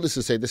 It's needless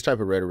to say, this type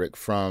of rhetoric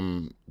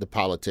from the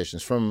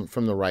politicians, from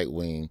the right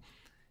wing,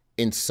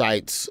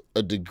 incites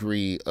a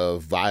degree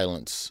of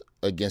violence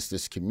against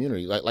this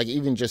community. Like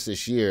even just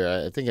this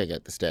year, I think I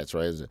got the stats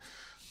right, is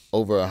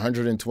over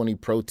 120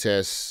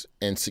 protests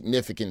and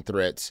significant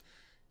threats.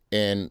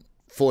 And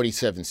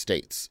 47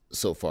 states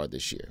so far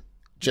this year,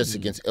 just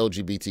against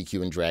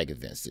LGBTQ and drag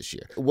events this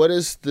year. What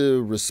is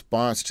the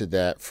response to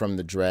that from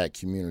the drag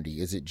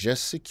community? Is it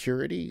just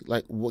security?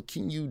 Like, what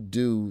can you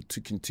do to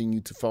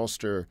continue to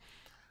foster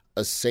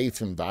a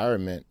safe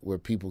environment where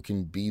people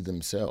can be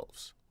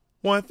themselves?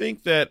 Well, I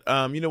think that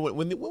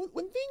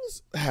when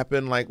things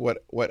happen like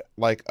what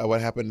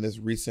happened in this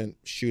recent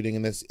shooting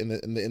in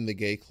the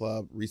gay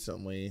club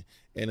recently,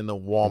 and in the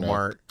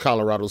Walmart,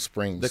 Colorado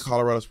Springs,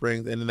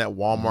 and in that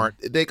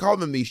Walmart, they call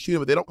them these shootings,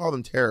 but they don't call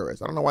them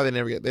terrorists. I don't know why they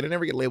never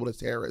get labeled as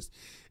terrorists.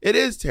 It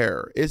is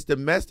terror. It's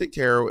domestic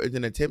terror. It's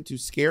an attempt to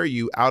scare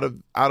you out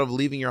of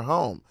leaving your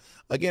home.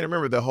 Again,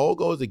 remember, the whole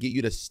goal is to get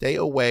you to stay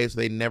away so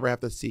they never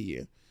have to see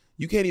you.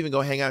 You can't even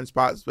go hang out in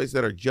spaces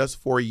that are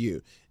just for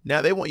you.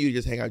 Now they want you to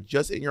just hang out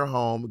just in your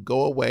home,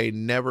 go away,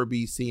 never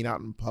be seen out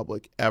in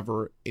public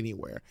ever,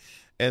 anywhere.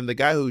 And the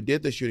guy who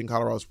did the shooting in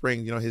Colorado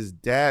Springs, his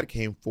dad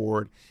came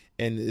forward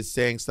and is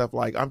saying stuff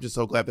like, I'm just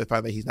so glad they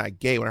find that he's not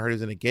gay. When I heard he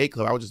was in a gay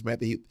club, I was just mad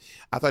that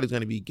I thought he was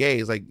going to be gay.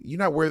 It's like, you're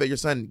not worried that your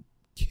son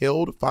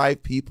killed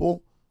 5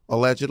 people,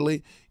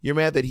 allegedly? You're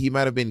mad that he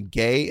might have been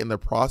gay in the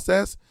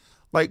process?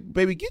 Like,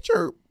 baby, get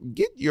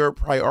your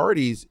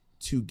priorities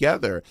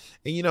together.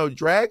 And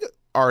drag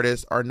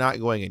artists are not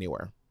going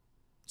anywhere.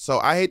 So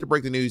I hate to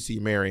break the news to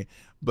you, Mary,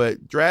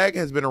 but drag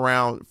has been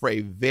around for a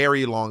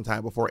very long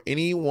time, before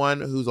anyone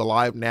who's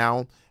alive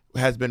now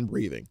has been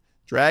breathing.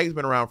 Drag has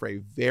been around for a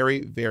very,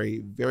 very,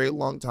 very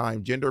long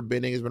time. Gender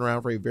bending has been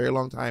around for a very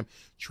long time.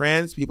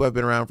 Trans people have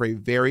been around for a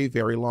very,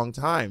 very long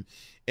time.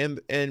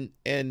 And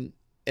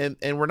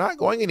we're not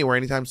going anywhere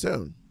anytime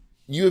soon.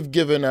 You have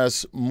given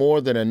us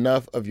more than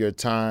enough of your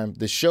time.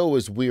 The show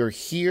is We're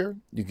Here.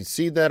 You can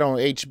see that on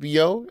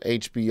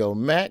HBO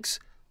Max.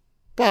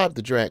 Bob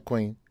the Drag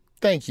Queen,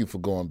 thank you for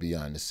going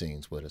behind the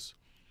scenes with us.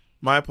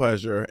 My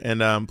pleasure.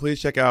 And please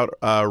check out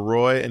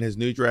Roy and his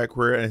new drag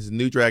career and his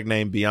new drag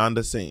name, Beyond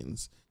the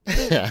Scenes.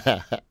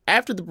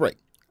 After the break,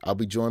 I'll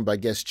be joined by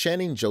guests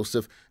Channing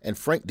Joseph and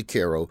Frank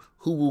DeCaro,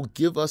 who will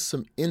give us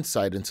some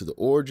insight into the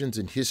origins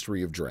and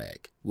history of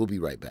drag. We'll be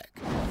right back.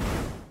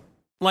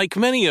 Like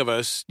many of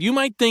us, you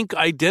might think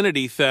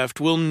identity theft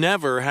will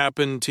never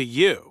happen to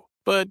you.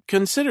 But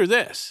consider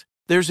this.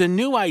 There's a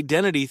new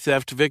identity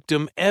theft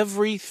victim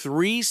every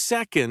 3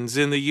 seconds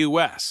in the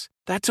U.S.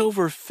 That's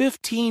over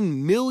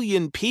 15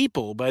 million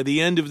people by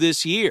the end of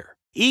this year,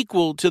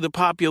 equal to the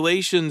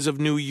populations of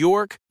New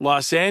York,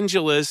 Los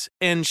Angeles,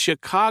 and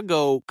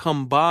Chicago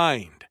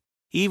combined.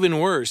 Even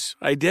worse,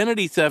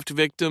 identity theft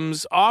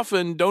victims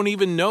often don't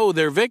even know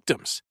they're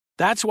victims.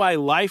 That's why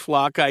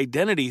LifeLock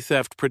Identity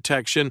Theft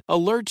Protection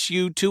alerts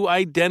you to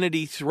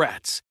identity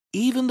threats,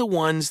 even the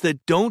ones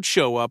that don't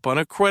show up on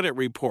a credit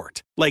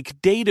report, like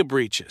data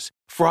breaches,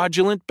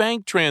 fraudulent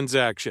bank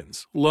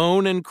transactions,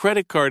 loan and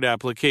credit card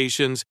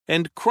applications,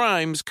 and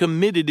crimes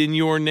committed in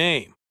your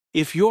name.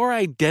 If your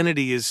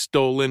identity is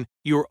stolen,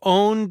 your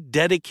own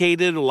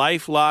dedicated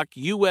LifeLock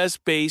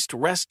U.S.-based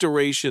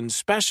restoration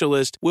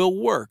specialist will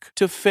work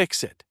to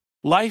fix it.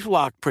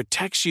 LifeLock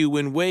protects you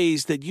in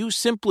ways that you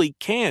simply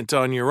can't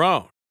on your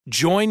own.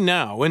 Join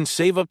now and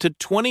save up to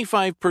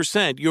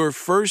 25% your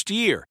first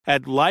year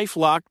at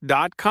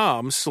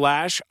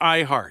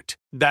LifeLock.com/iHeart.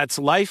 That's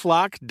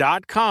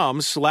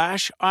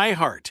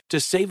LifeLock.com/iHeart to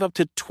save up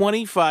to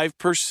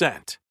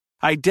 25%.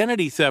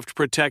 Identity theft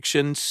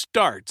protection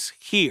starts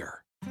here.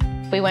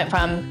 We went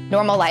from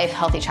normal life,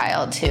 healthy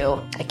child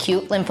to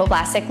acute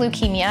lymphoblastic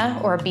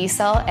leukemia, or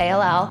B-cell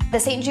ALL. The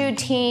St. Jude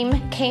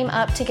team came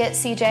up to get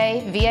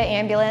CJ via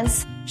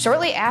ambulance.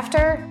 Shortly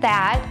after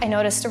that, I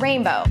noticed a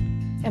rainbow.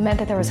 It meant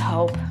that there was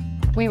hope.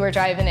 We were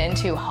driving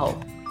into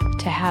hope.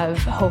 To have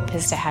hope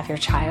is to have your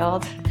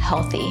child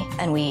healthy,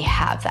 and we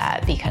have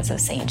that because of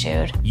St.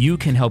 Jude. You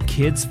can help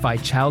kids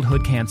fight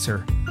childhood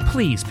cancer.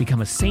 Please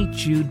become a St.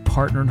 Jude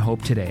Partner in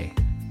Hope today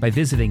by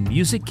visiting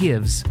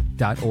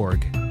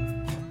musicgives.org.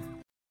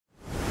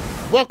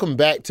 Welcome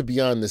back to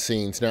Beyond the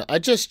Scenes. Now, I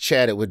just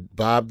chatted with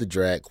Bob the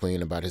Drag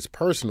Queen about his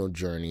personal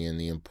journey and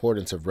the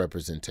importance of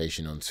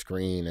representation on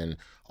screen and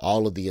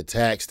all of the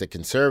attacks that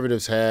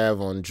conservatives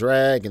have on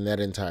drag and that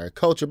entire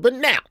culture. But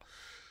now,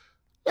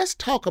 let's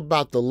talk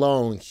about the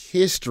long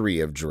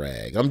history of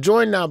drag. I'm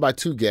joined now by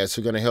 2 guests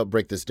who are going to help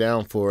break this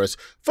down for us.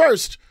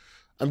 First,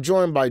 I'm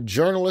joined by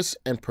journalist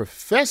and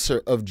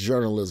professor of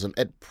journalism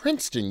at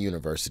Princeton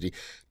University,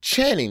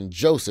 Channing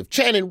Joseph.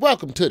 Channing,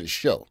 welcome to the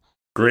show.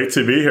 Great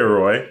to be here,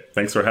 Roy.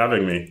 Thanks for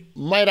having me.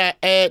 Might I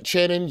add,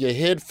 Channing, your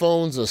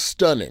headphones are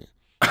stunning.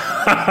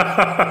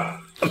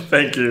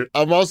 Thank you.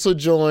 I'm also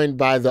joined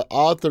by the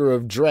author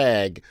of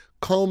Drag,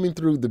 Combing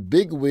Through the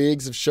Big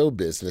Wigs of Show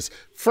Business,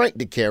 Frank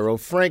DeCaro.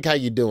 Frank, how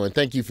you doing?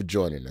 Thank you for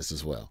joining us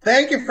as well.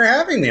 Thank you for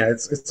having me.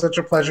 It's such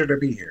a pleasure to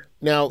be here.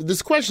 Now,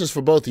 this question is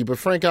for both of you, but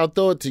Frank, I'll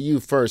throw it to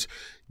you first.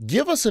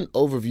 Give us an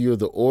overview of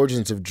the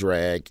origins of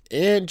drag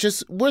and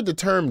just where the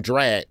term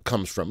drag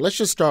comes from. Let's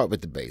just start with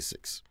the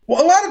basics.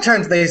 Well, a lot of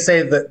times they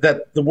say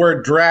that the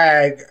word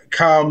drag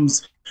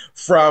comes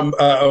from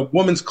a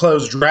woman's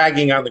clothes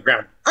dragging on the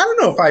ground. I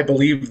don't know if I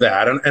believe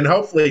that, and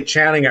hopefully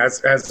Channing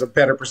has a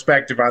better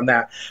perspective on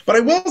that. But I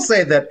will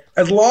say that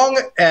as long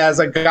as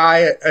a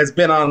guy has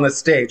been on the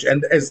stage,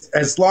 and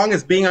as long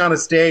as being on a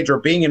stage or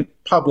being in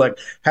public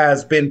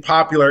has been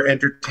popular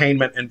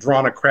entertainment and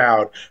drawn a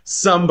crowd,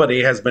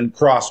 somebody has been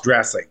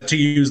cross-dressing, to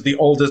use the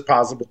oldest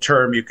possible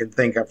term you can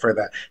think of for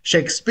that.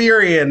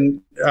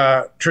 Shakespearean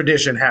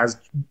tradition has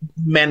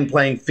men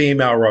playing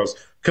female roles.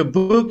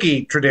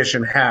 Kabuki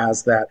tradition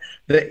has that.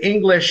 The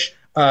English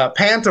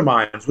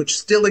pantomimes, which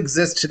still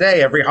exist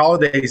today, every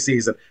holiday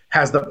season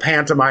has the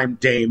pantomime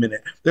dame in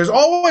it. There's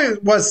always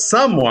was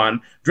someone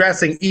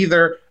dressing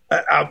either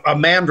a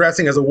man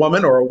dressing as a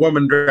woman or a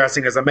woman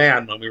dressing as a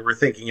man, when we were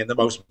thinking in the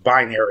most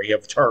binary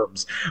of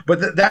terms.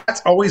 But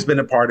that's always been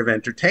a part of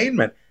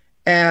entertainment.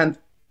 And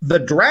the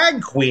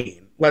drag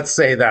queen, let's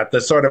say that,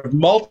 the sort of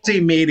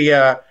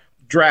multimedia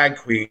drag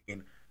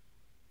queen,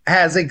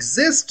 has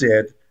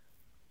existed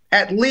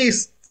at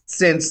least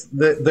since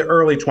the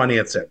early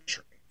 20th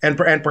century. And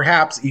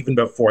perhaps even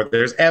before.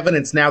 There's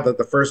evidence now that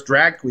the first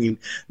drag queen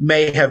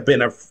may have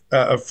been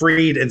a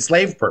freed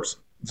enslaved person.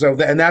 So,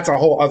 and that's a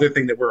whole other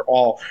thing that we're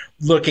all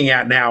looking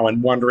at now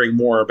and wondering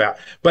more about.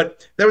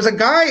 But there was a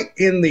guy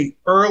in the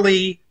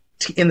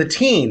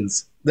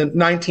teens, about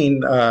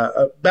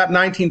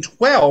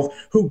 1912,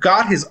 who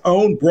got his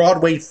own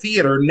Broadway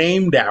theater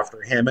named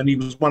after him, and he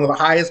was one of the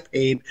highest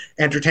paid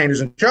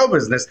entertainers in show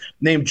business,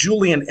 named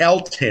Julian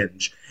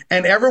Eltinge.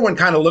 And everyone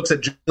kind of looks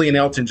at Julian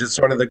Eltinge as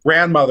sort of the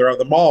grandmother of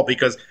them all,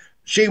 because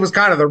she was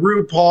kind of the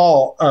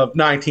RuPaul of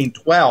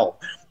 1912.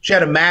 She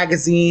had a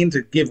magazine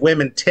to give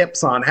women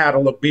tips on how to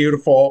look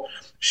beautiful.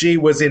 She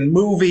was in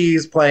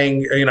movies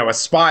playing, a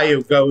spy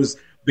who goes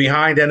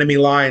behind enemy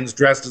lines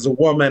dressed as a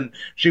woman.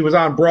 She was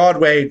on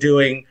Broadway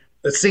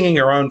singing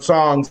her own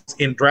songs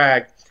in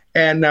drag,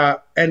 and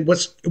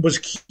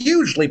was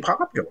hugely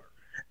popular.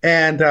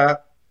 And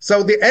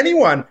so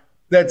anyone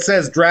that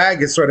says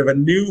drag is sort of a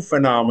new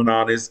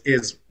phenomenon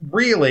is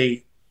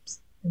really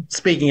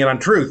speaking it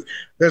untruth.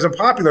 There's a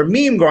popular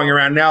meme going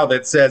around now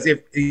that says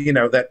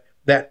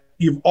that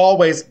you've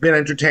always been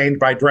entertained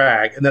by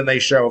drag, and then they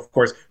show, of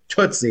course,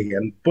 Tootsie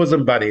and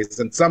Bosom Buddies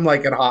and Some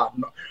Like It Hot,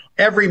 and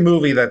every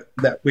movie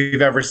that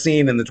we've ever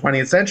seen in the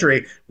 20th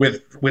century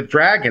with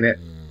drag in it.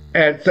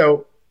 And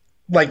so,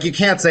 you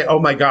can't say, oh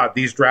my God,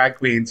 these drag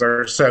queens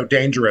are so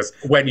dangerous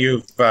when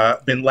you've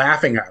been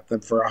laughing at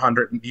them for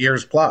 100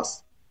 years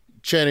plus.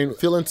 Channing,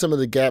 fill in some of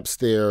the gaps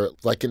there,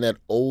 like in that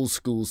old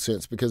school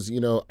sense, because,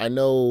 I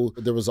know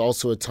there was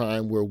also a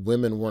time where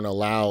women weren't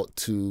allowed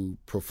to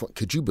perform.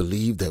 Could you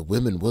believe that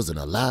women wasn't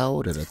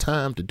allowed at a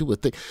time to do a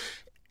thing?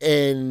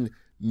 And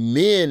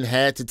men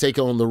had to take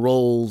on the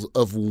roles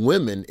of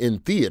women in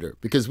theater,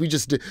 because we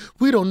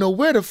don't know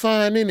where to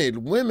find any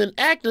women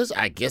actors.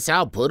 I guess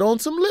I'll put on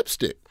some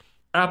lipstick.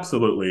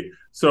 Absolutely.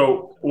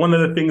 So one of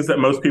the things that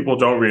most people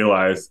don't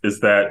realize is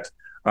that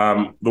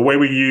the way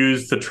we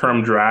use the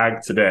term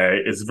drag today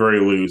is very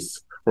loose.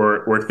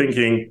 We're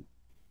thinking,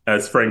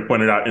 as Frank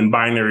pointed out, in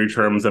binary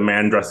terms, a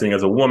man dressing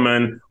as a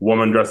woman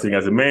dressing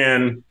as a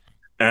man.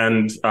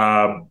 And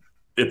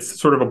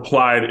it's sort of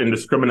applied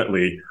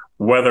indiscriminately,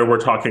 whether we're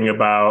talking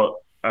about,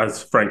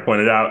 as Frank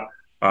pointed out,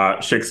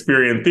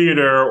 Shakespearean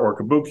theater or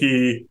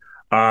kabuki.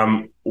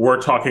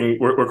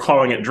 We're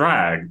calling it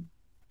drag,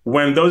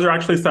 when those are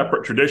actually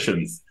separate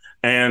traditions.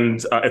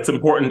 And it's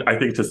important, I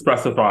think, to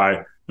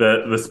specify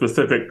the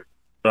specific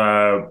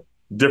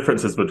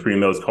differences between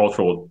those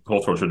cultural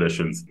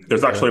traditions.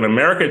 There's actually an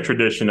American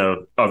tradition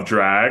of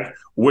drag,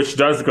 which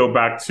does go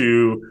back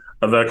to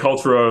the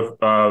culture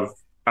of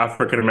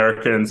African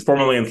Americans,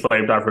 formerly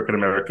enslaved African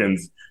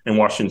Americans in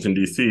Washington,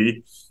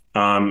 D.C.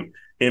 In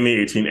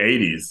the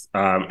 1880s.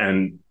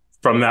 And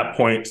from that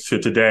point to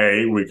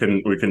today, we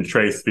can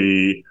trace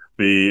the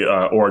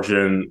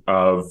origin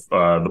of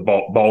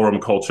the ballroom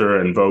culture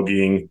and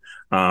voguing,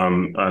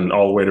 and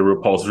all the way to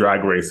RuPaul's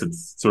Drag Race.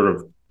 It's sort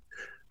of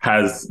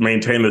has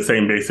maintained the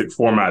same basic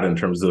format in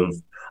terms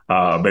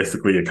of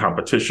basically a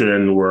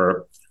competition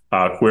where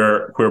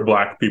queer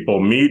Black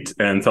people meet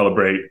and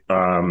celebrate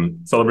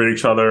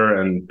each other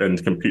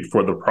and compete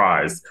for the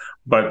prize.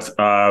 But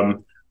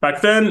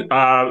back then,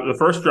 the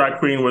first drag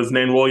queen was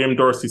named William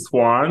Dorsey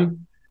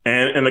Swann,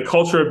 and in the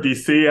culture of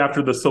DC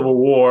after the Civil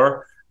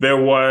War, there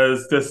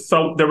was this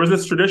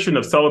tradition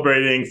of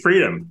celebrating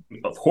freedom.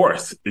 Of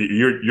course,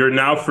 you're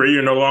now free.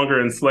 You're no longer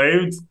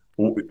enslaved.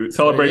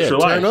 Celebrate your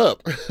life. Turn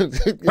up.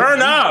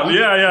 Turn up.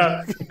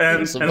 Yeah.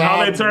 And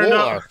how they turned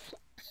up.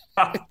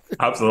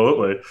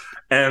 Absolutely.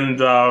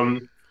 And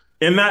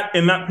in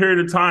that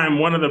period of time,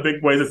 one of the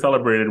big ways it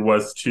celebrated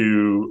was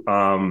to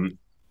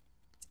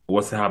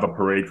have a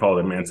parade called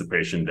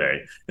Emancipation Day.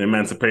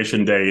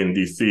 Emancipation Day in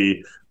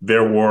DC,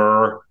 there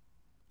were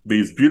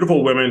these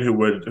beautiful women who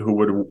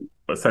would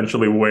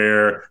essentially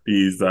wear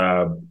these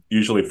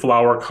usually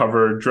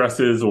flower-covered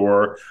dresses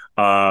or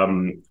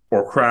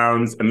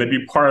crowns, and they'd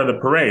be part of the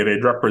parade.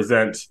 They'd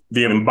represent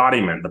the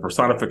embodiment, the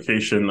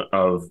personification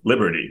of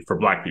liberty for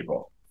Black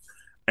people.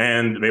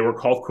 And they were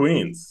called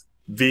queens.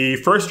 The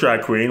first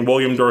drag queen,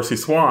 William Dorsey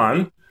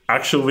Swann,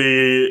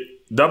 actually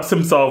dubs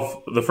himself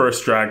the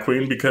first drag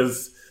queen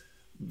because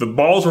the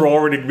balls were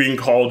already being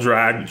called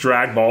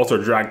drag balls or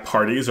drag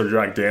parties or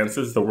drag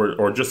dances,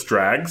 or just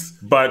drags.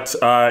 But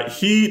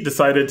he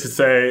decided to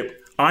say,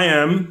 I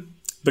am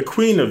the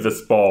queen of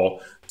this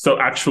ball. So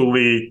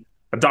actually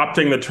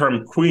adopting the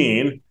term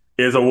queen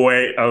is a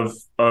way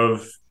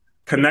of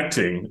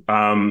connecting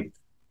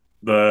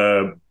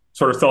the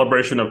sort of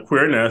celebration of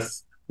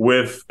queerness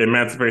with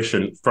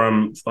emancipation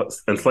from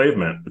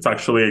enslavement. It's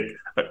actually,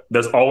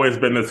 there's always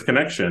been this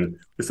connection,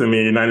 just in the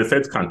United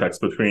States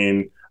context,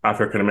 between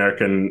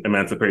African-American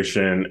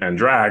emancipation and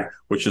drag,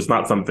 which is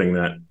not something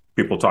that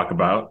people talk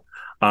about.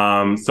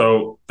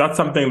 So that's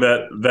something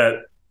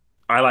that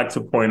I like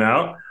to point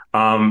out,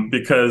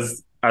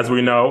 because as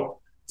we know,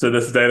 to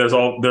this day, there's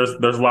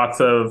lots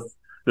of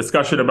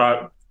discussion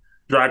about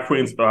drag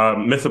queens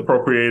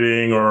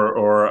misappropriating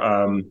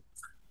or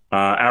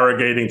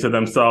arrogating to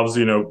themselves,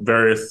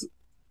 various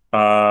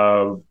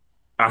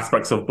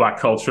aspects of Black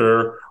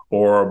culture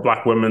or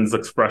Black women's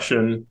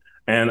expression.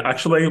 And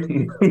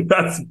actually,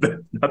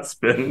 that's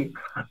been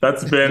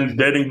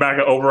dating back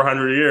over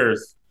 100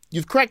 years.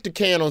 You've cracked a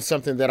can on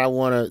something that I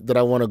want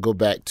to go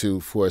back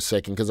to for a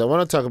second, because I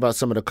want to talk about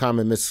some of the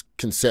common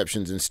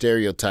misconceptions and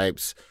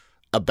stereotypes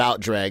about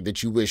drag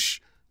that you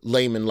wish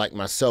laymen like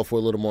myself were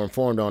a little more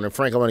informed on. And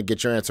Frank, I want to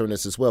get your answer on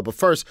this as well. But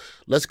first,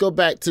 let's go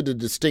back to the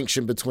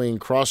distinction between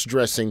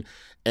cross-dressing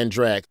and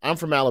drag. I'm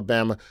from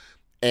Alabama,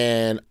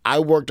 and I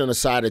worked on a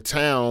side of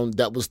town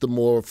that was the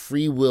more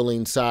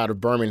freewheeling side of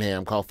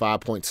Birmingham called 5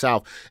 Points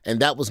South. And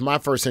that was my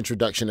first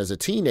introduction as a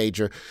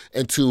teenager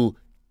into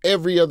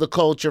every other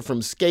culture,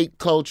 from skate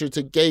culture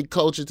to gay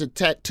culture to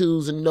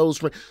tattoos and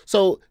nose ring.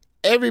 So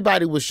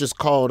everybody was just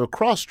called a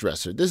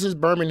cross-dresser. This is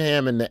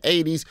Birmingham in the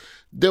 80s.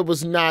 There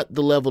was not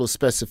the level of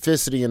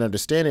specificity and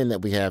understanding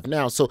that we have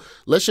now. So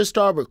let's just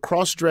start with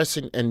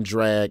cross-dressing and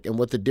drag and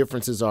what the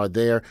differences are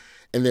there.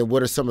 And then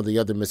what are some of the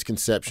other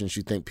misconceptions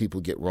you think people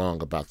get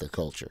wrong about the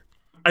culture?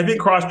 I think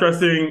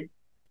cross-dressing,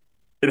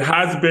 it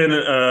has been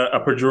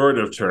a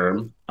pejorative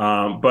term,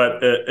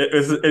 but it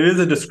is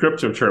a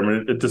descriptive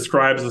term. It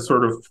describes a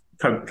sort of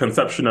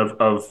conception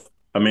of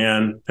a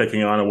man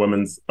taking on a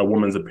woman's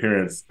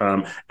appearance.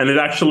 And it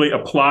actually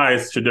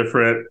applies to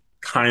different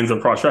kinds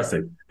of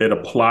cross-dressing. It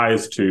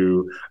applies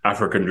to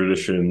African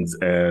traditions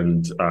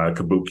and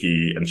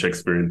kabuki and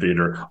Shakespearean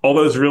theater. All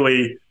those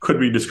really could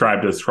be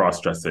described as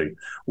cross-dressing,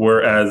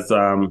 whereas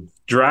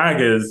drag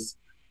is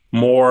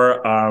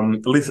more,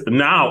 at least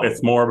now,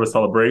 it's more of a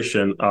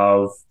celebration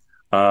of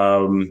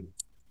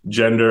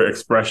gender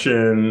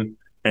expression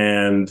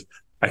and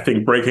I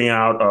think breaking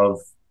out of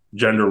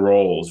gender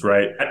roles,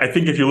 right? I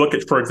think if you look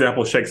at, for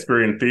example,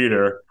 Shakespearean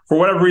theater, for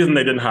whatever reason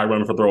they didn't hire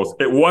women for the roles.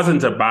 It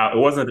wasn't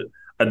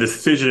a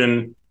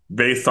decision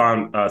based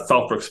on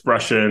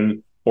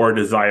self-expression or a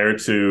desire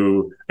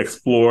to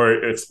explore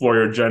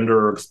your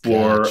gender, or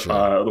explore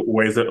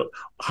ways that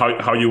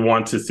how you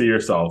want to see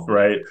yourself,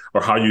 right,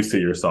 or how you see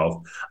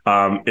yourself.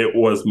 It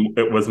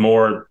was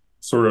more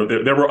sort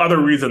of, there were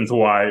other reasons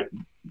why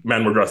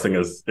men were dressing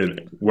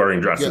wearing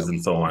dresses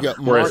and so on.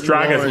 Whereas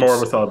drag is more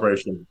of a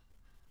celebration.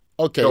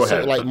 Okay,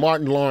 so like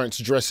Martin Lawrence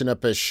dressing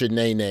up as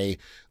Shanae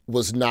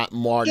was not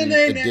Martin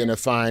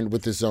identifying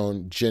with his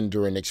own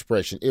gender and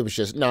expression. It was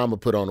just, I'm going to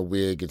put on a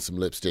wig and some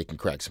lipstick and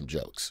crack some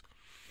jokes.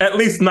 At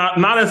least not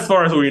as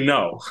far as we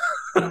know.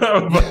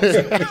 Well,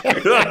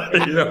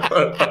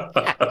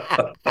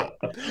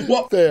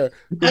 fair.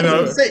 I was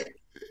going to say,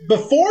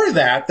 before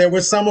that, there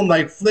was someone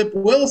like Flip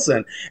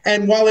Wilson.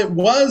 And while it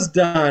was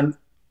done,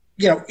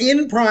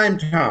 in prime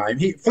time,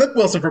 Flip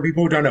Wilson, for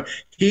people who don't know,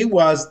 he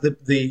was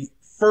the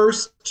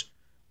first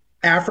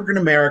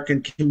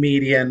African-American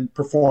comedian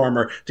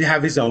performer to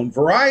have his own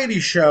variety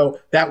show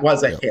that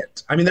was a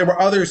hit. I mean, there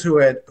were others who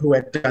had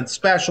done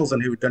specials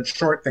and who had done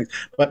short things,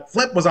 but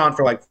Flip was on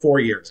for like 4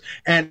 years.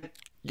 And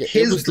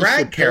his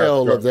drag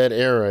character of that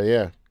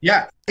era,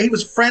 yeah, he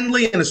was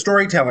friendly and a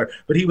storyteller,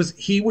 but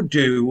he would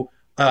do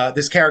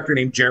this character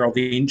named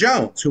Geraldine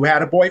Jones, who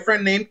had a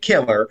boyfriend named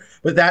Killer,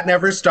 but that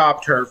never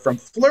stopped her from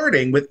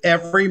flirting with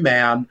every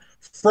man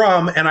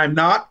from, and I'm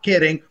not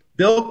kidding,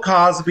 Bill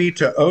Cosby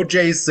to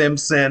O.J.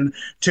 Simpson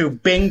to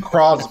Bing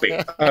Crosby,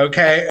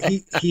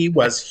 okay? He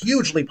was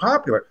hugely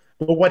popular.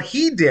 But what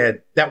he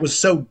did that was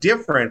so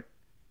different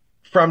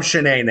from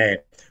Shanae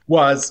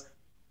was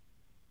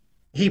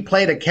he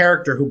played a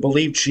character who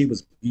believed she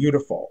was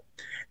beautiful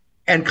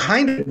and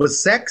kind of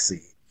was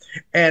sexy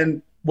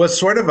and was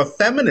sort of a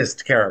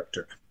feminist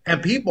character.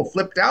 And people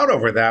flipped out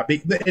over that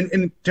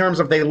in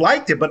terms of they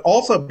liked it, but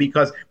also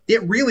because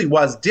it really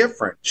was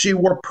different. She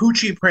wore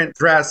Poochie print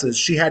dresses.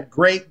 She had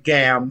great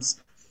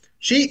gams.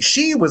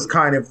 She was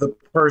kind of the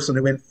person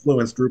who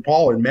influenced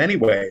RuPaul in many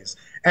ways.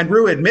 And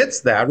Ru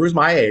admits that. Ru's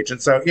my age.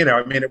 And so,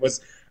 it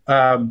was,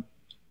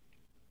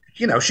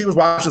 she was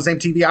watching the same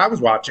TV I was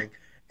watching.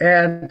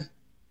 And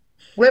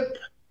Flip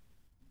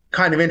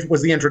kind of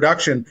was the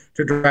introduction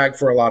to drag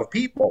for a lot of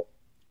people.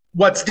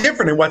 What's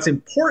different and what's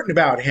important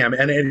about him,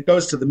 and it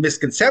goes to the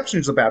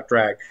misconceptions about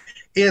drag,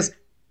 is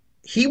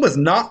he was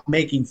not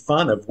making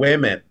fun of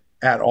women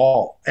at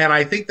all. And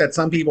I think that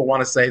some people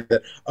want to say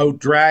that, oh,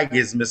 drag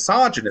is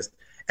misogynist.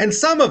 And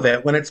some of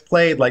it, when it's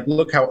played like,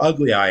 look how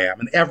ugly I am,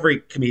 and every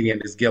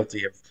comedian is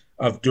guilty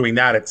of doing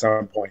that at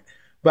some point.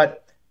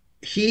 But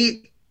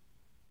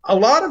a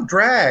lot of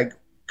drag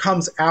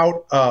comes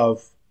out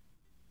of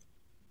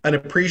an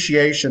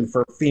appreciation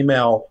for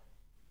female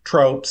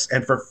tropes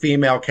and for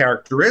female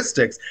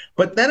characteristics,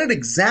 but then it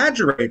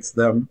exaggerates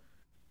them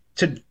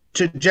to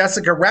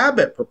Jessica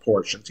Rabbit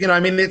proportions. You know, I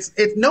mean, it's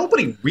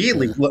nobody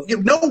really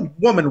no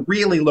woman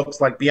really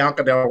looks like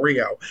Bianca Del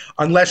Rio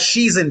unless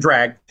she's in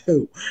drag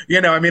too.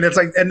 You know, I mean, it's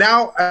like, and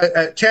now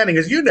Channing,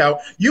 as you know,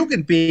 you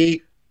can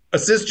be a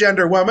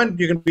cisgender woman,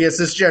 you can be a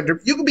cisgender,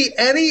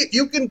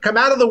 you can come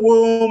out of the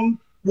womb,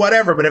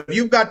 whatever. But if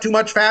you've got too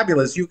much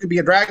fabulous, you can be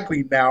a drag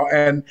queen now,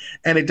 and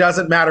it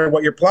doesn't matter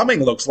what your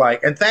plumbing looks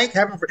like. And thank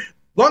heaven for, as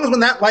long as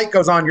when that light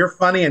goes on, you're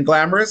funny and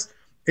glamorous.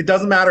 It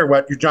doesn't matter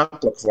what your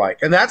junk looks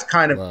like, and that's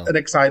kind of an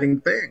exciting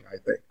thing, I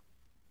think.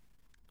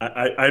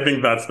 I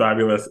think that's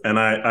fabulous, and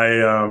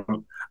I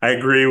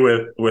agree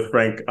with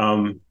Frank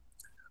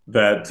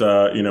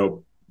that you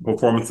know,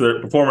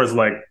 performers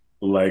like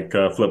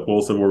Flip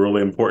Wilson were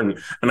really important,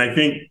 and I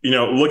think, you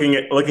know, looking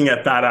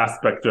at that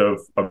aspect of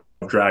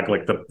drag,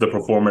 like the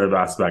performative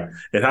aspect,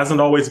 it hasn't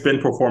always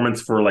been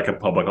performance for like a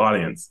public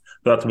audience.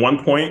 So that's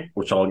one point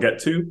which I'll get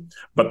to,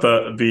 but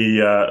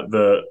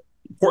the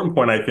important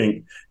point, I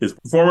think, is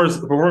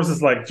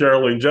performances like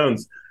Geraldine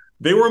Jones.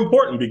 They were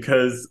important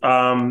because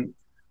I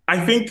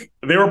think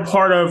they were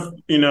part of,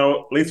 you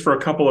know, at least for a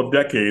couple of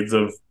decades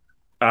of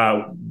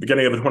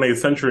beginning of the 20th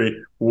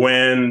century,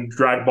 when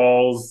drag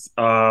balls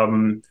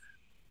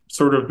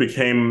sort of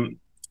became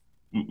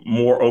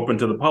more open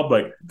to the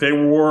public. They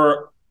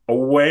were a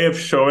way of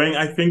showing,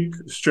 I think,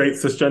 straight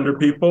cisgender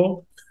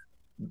people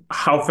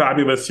how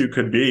fabulous you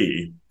could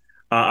be.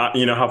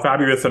 You know, how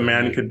fabulous a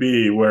man could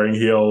be wearing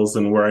heels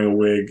and wearing a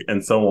wig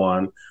and so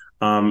on.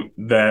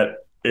 That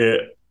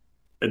it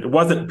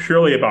wasn't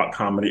purely about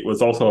comedy. It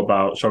was also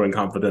about showing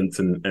confidence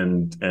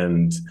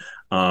and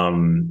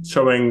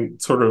showing,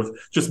 sort of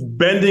just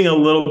bending a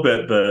little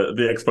bit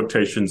the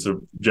expectations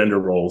of gender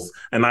roles.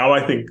 And now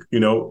I think, you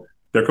know,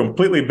 they're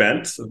completely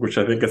bent, which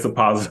I think is a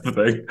positive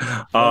thing.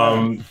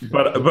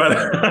 But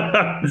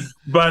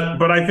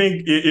I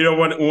think, you know,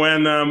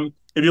 when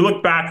if you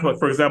look back,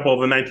 for example,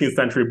 the 19th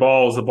century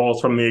balls, the balls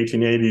from the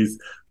 1880s,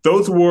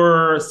 those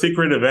were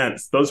secret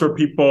events. Those were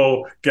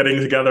people getting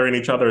together in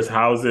each other's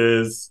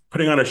houses,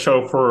 putting on a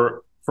show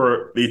for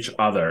each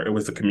other. It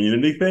was a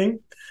community thing.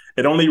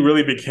 It only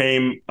really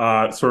became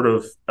sort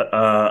of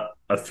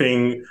a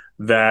thing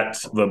that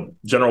the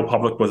general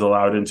public was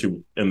allowed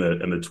into in the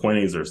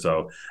 20s or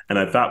so. And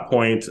at that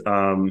point,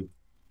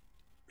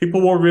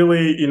 people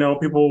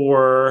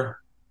were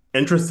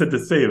interested to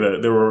see that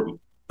there were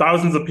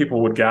thousands of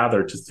people would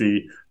gather to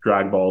see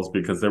drag balls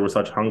because there was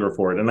such hunger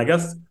for it. And I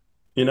guess,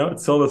 you know,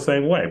 it's still the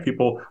same way.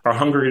 People are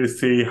hungry to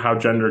see how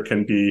gender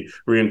can be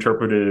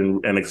reinterpreted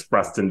and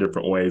expressed in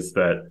different ways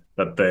that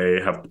they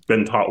have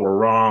been taught were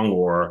wrong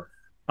or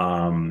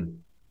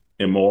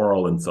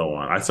immoral and so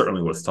on. I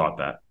certainly was taught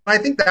that. I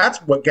think that's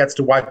what gets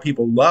to why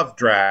people love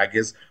drag,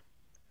 is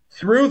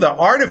through the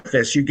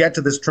artifice, you get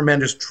to this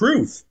tremendous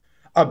truth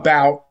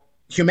about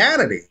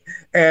humanity.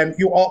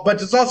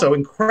 But it's also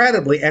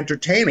incredibly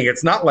entertaining.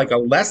 It's not like a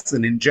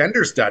lesson in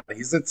gender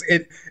studies.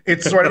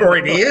 It's sort of, or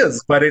it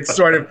is, but it's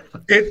sort of,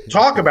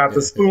 talk about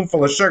the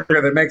spoonful of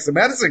sugar that makes the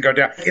medicine go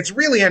down. It's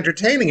really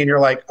entertaining. And you're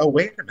like, oh,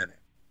 wait a minute.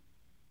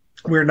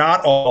 We're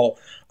not all,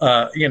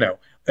 you know,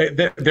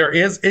 there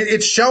is,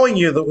 it's showing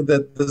you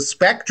the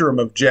spectrum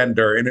of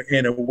gender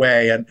in a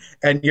way,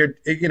 and you're,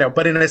 you know,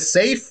 but in a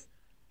safe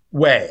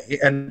way.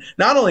 And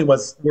not only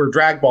were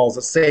drag balls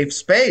a safe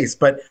space,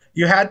 but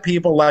you had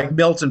people like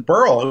Milton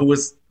Berle, who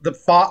was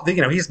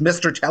he's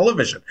Mr.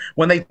 Television.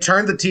 When they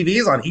turned the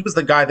TVs on, he was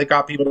the guy that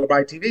got people to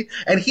buy TV,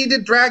 and he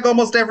did drag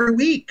almost every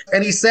week.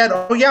 And he said,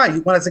 oh yeah,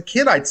 when I was a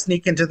kid, I'd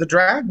sneak into the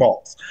drag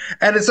balls.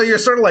 And so you're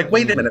sort of like,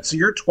 wait a minute, so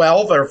you're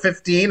 12 or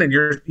 15 and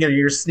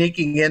you're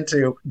sneaking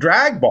into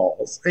drag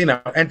balls, you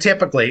know, and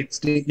typically,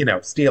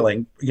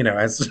 stealing, you know,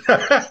 as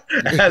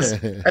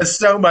as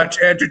so much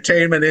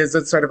entertainment is,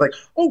 it's sort of like,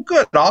 oh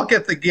good, I'll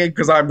get the gig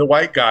because I'm the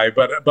white guy,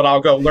 but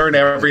I'll go learn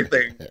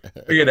everything,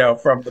 you know,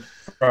 from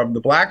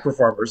the black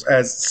performers,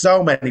 as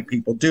so many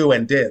people do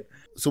and did.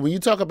 So when you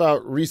talk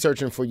about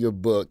researching for your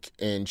book,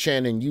 and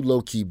Channing, you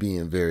low-key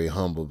being very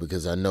humble,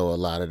 because I know a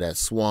lot of that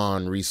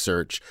swan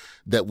research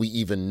that we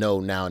even know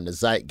now in the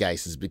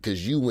zeitgeist is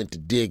because you went to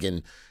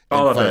digging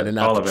and finding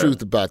out the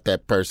truth about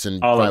that person.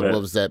 What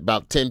was that,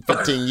 about 10,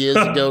 15 years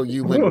ago?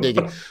 You went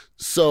digging.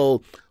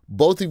 So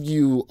both of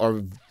you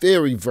are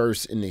very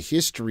versed in the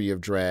history of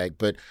drag,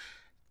 but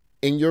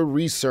in your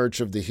research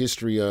of the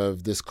history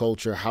of this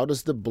culture, how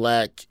does the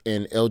Black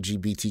and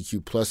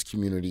LGBTQ plus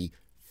community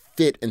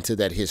fit into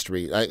that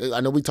history? I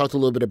know we talked a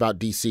little bit about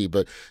DC,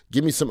 but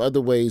give me some other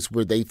ways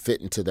where they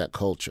fit into that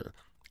culture,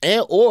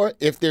 or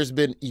if there's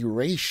been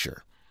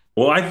erasure.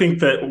 Well, I think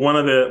that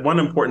one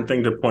important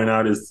thing to point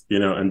out is, you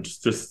know, and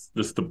just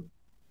to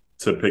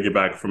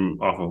piggyback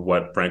off of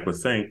what Frank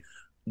was saying,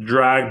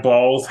 drag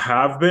balls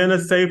have been a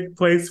safe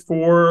place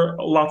for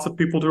lots of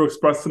people to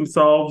express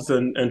themselves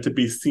and to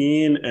be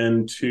seen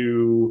and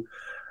to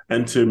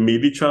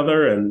meet each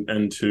other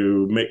and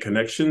to make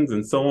connections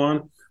and so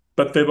on.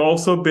 But they've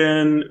also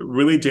been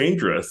really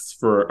dangerous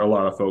for a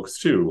lot of folks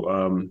too.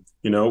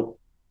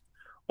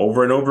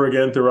 Over and over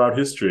again throughout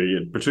history,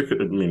 in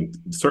particular, I mean,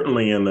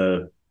 certainly in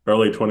the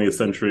early 20th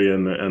century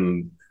and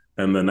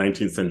the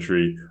 19th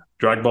century,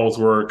 drag balls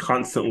were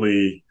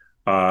constantly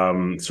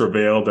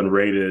surveilled and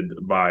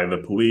raided by the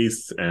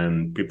police,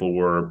 and people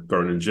were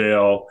thrown in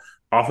jail,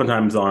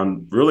 oftentimes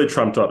on really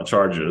trumped up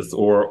charges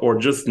or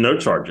just no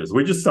charges.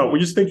 We just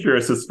think you're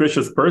a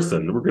suspicious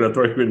person. We're going to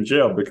throw you in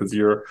jail because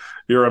you're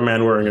a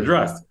man wearing a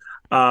dress.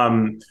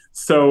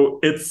 So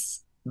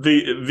it's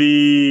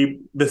the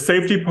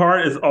safety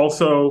part is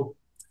also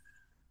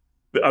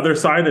the other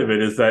side of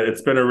it, is that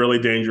it's been a really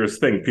dangerous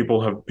thing.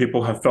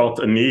 People have felt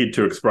a need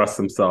to express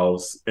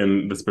themselves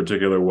in this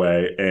particular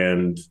way,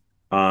 and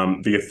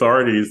the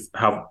authorities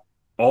have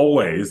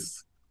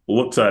always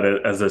looked at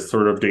it as a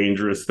sort of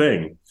dangerous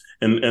thing.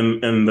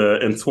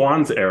 In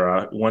Swan's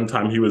era, one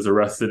time he was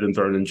arrested and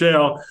thrown in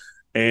jail,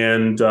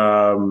 and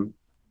the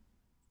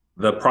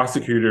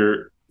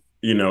prosecutor,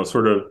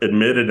 sort of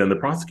admitted in the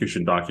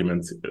prosecution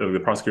documents, the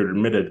prosecutor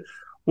admitted,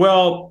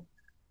 well,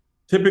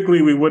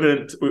 typically we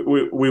wouldn't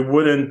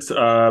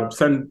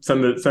send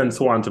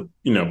Swan to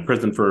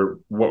prison for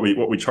what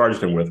we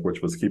charged him with,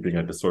 which was keeping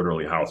a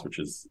disorderly house, which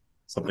is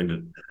something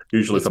to do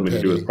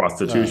with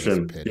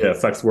prostitution,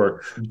 sex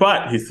work.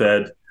 But he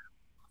said,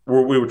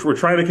 we're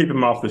trying to keep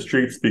him off the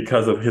streets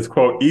because of his,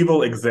 quote,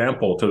 evil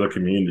example to the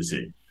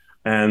community,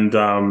 and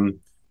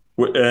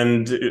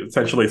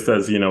essentially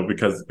says,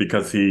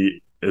 because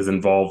he is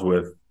involved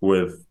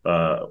with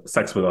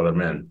sex with other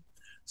men.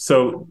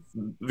 So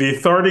the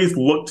authorities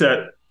looked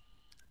at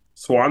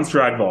Swan's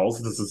drag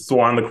balls. This is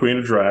Swan, the queen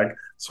of drag.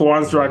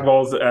 Swan's drag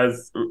balls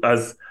as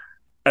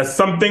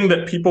something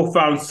that people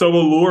found so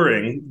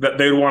alluring that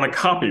they'd want to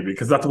copy,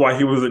 because that's why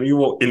he was an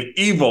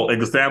evil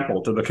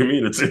example to the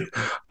community.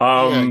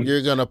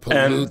 You're going to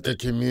pollute the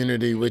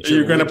community with your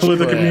You're going to pollute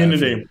the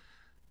community.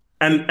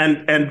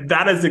 And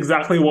that is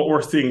exactly what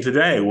we're seeing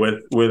today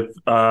with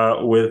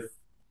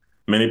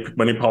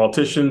many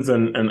politicians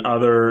and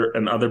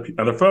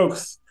other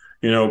folks,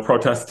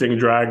 protesting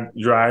drag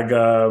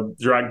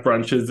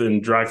brunches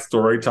and drag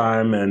story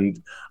time,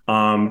 and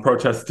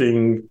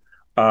protesting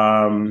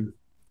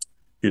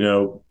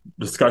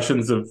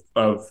discussions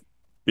of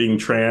being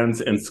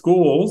trans in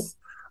schools,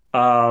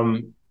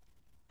 and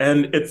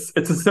it's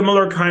a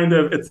similar kind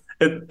of it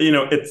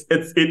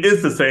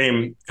is the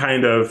same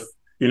kind of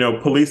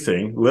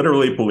policing,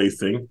 literally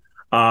policing,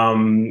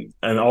 and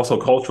also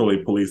culturally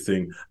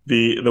policing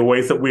the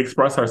ways that we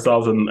express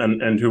ourselves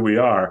and who we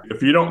are.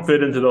 If you don't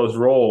fit into those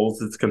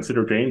roles, it's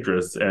considered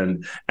dangerous,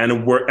 and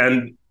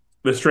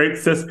the straight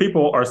cis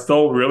people are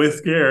still really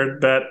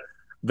scared that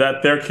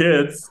their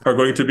kids are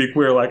going to be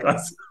queer like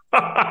us.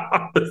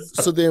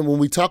 So then when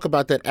we talk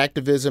about that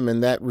activism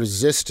and that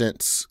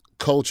resistance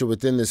culture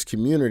within this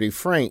community,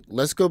 Frank,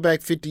 let's go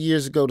back 50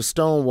 years ago to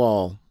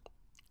Stonewall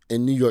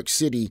in New York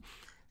City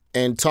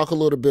and talk a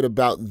little bit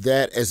about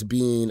that as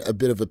being a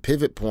bit of a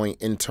pivot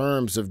point in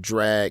terms of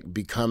drag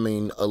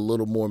becoming a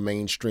little more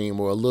mainstream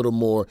or a little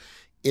more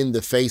in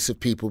the face of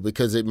people,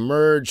 because it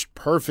merged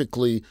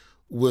perfectly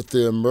with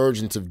the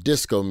emergence of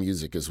disco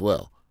music as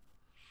well.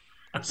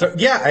 So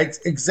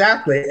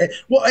exactly.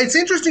 Well, it's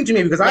interesting to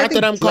me because I think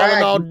that I'm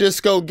calling all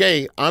disco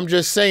gay. I'm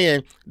just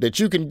saying that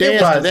you can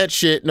dance to that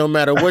shit no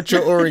matter what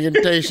your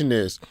orientation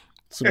is.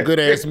 Some good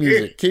ass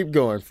music. Keep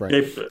going, Frank.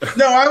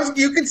 No,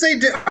 you can say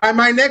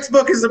my next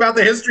book is about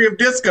the history of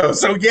disco.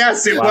 So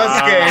yes, it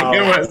was gay.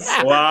 It was.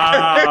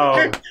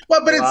 Wow.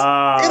 Well, but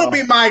it'll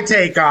be my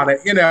take on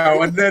it,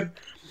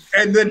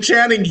 and then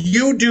Channing,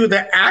 you do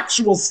the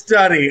actual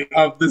study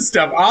of the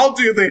stuff. I'll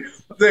do the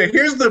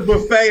here's the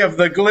buffet of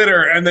the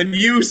glitter, and then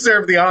you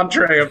serve the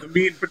entree of the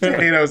meat and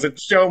potatoes and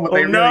show them what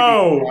they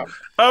really need.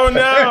 Oh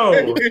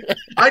no!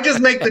 I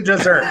just make the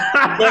dessert.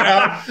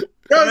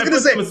 But I was going to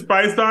say some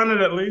spice on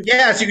it at least.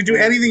 Yes, you can do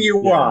anything you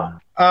want.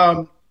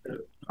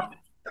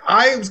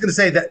 I was going to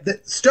say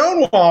that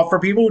Stonewall, for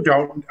people who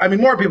don't,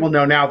 more people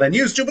know now than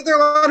used to, but there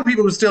are a lot of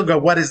people who still go,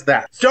 what is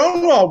that?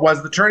 Stonewall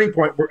was the turning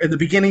point in the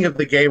beginning of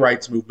the gay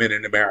rights movement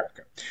in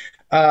America.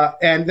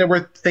 And there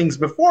were things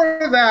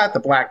before that, the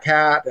Black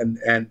Cat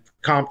and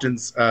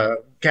Compton's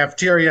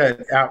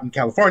cafeteria out in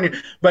California.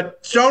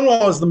 But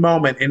Stonewall is the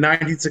moment in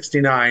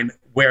 1969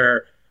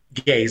 where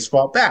gays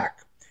fought back.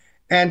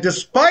 And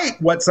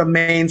despite what some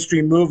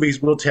mainstream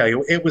movies will tell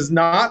you, it was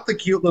not the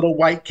cute little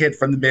white kid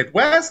from the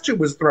Midwest who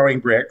was throwing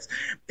bricks.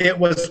 It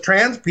was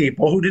trans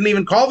people who didn't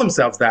even call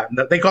themselves that.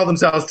 They call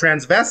themselves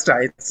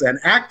transvestites and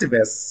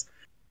activists.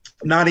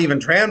 Not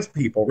even trans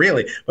people,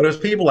 really. But it was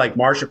people like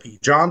Marsha P.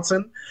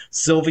 Johnson,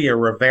 Sylvia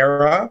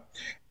Rivera,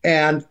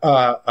 and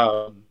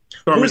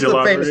who's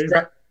the famous...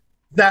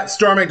 That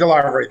Stormy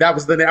DeLarvery. That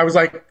was the name. I was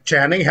like,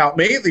 Channing, help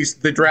me.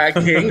 The drag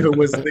king who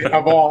was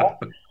of all.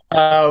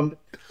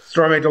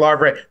 Stormy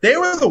DeLarvery. They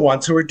were the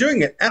ones who were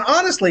doing it. And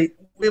honestly,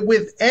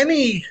 with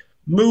any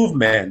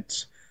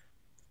movement,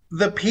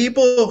 the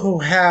people who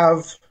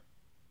have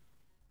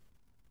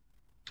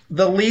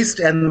the least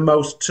and the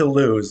most to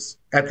lose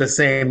at the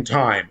same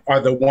time are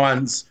the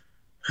ones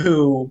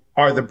who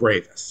are the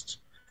bravest.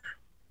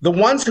 The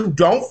ones who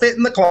don't fit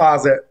in the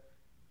closet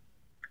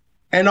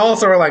and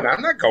also are like,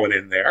 I'm not going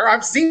in there.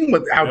 I've seen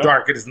how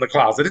dark it is in the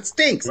closet. It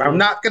stinks. I'm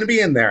not going to be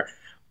in there.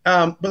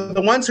 But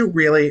the ones who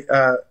really,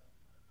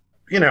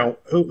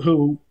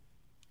 who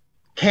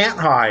can't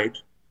hide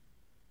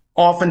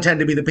often tend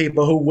to be the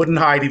people who wouldn't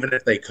hide even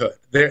if they could.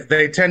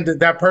 They tend to,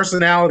 that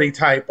personality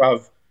type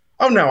of,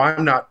 oh no,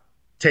 I'm not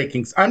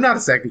a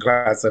second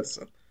class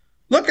citizen.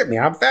 Look at me,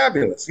 I'm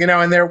fabulous.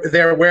 And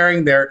they're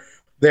wearing their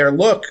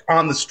look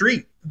on the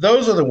street.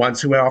 Those are the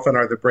ones who often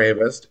are the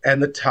bravest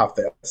and the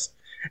toughest.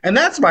 And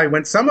that's why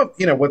when some of,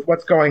 with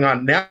what's going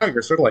on now,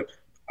 you're sort of like,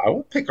 I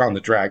would pick on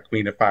the drag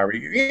queen if I were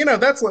you.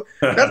 That's like,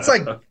 it's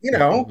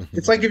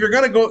like if you're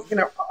going to go,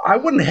 I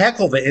wouldn't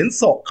heckle the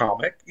insult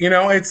comic.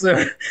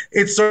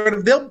 It's sort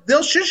of,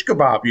 they'll shish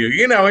kebab you.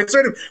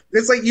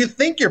 It's like you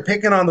think you're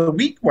picking on the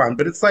weak one,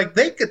 but it's like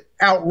they could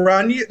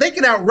outrun you. They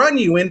can outrun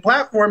you in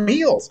platform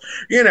heels,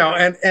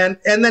 and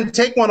then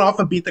take one off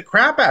and beat the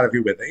crap out of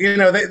you with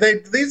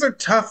it. These are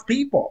tough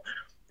people,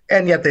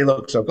 and yet they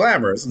look so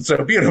glamorous and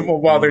so beautiful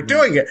while they're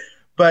doing it.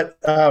 But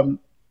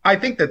I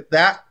think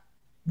that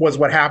was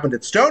what happened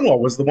at Stonewall,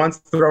 was the ones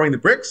throwing the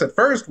bricks at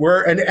first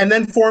were, and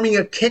then forming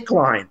a kick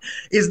line.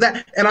 Is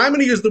that, and I'm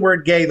going to use the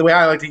word gay the way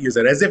I like to use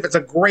it, as if it's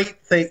a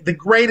great thing, the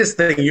greatest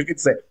thing you could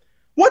say.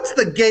 What's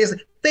the gayest?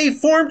 They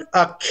formed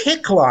a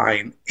kick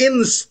line in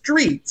the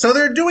street. So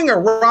they're doing a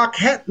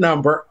Rockette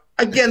number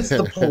against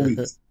the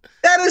police.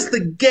 That is the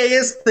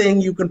gayest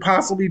thing you can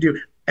possibly do.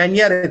 And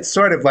yet it's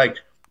sort of like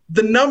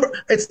the number,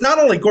 it's not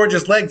only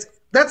gorgeous legs,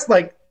 that's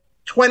like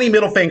 20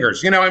 middle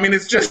fingers.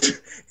 It's just,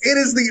 it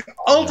is the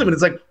ultimate.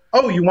 It's like,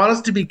 oh, you want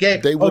us to be gay?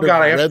 They would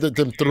have rather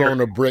them thrown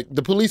a brick.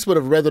 The police would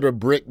have rather a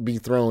brick be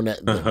thrown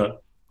at them.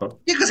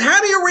 Because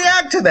how do you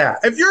react to that?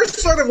 If you're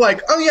sort of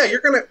like, oh yeah,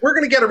 we're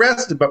gonna get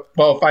arrested, but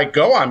well, if I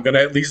go, I'm gonna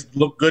at least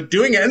look good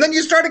doing it, and then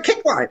you start a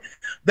kick line.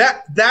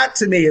 That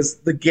to me is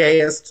the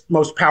gayest,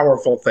 most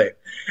powerful thing.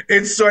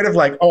 It's sort of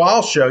like, oh,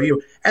 I'll show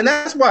you, and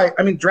that's why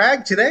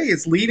drag today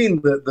is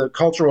leading the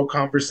cultural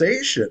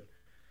conversation.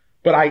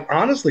 But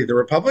honestly, the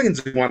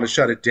Republicans who want to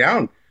shut it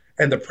down,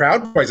 and the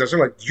Proud Boys are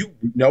like, you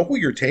know who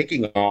you're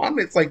taking on?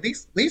 It's like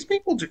these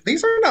people,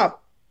 these are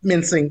not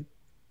mincing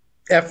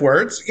F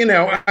words, these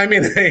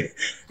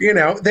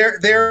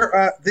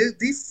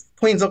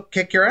queens will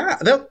kick your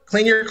ass. They'll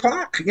clean your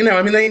clock.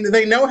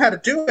 They know how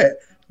to do it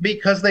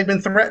because they've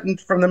been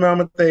threatened from the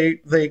moment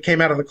they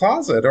came out of the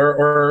closet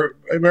or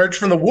emerged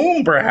from the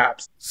womb,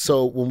 perhaps.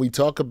 So when we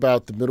talk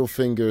about the middle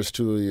fingers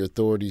to the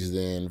authorities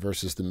then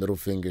versus the middle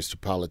fingers to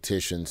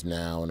politicians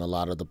now, and a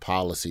lot of the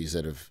policies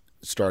that have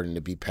starting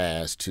to be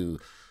passed to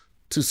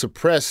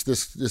suppress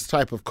this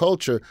type of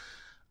culture,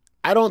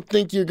 I don't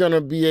think you're going to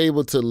be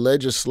able to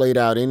legislate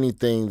out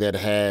anything that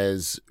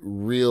has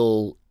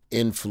real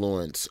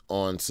influence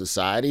on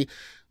society.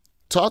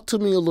 Talk to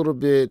me a little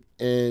bit,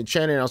 and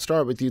Shannon, I'll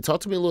start with you.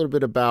 Talk to me a little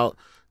bit about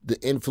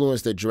the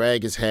influence that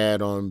drag has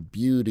had on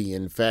beauty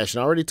and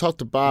fashion. I already talked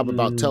to Bob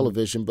about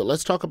television, but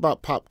let's talk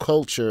about pop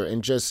culture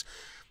and just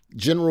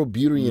general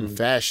beauty and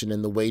fashion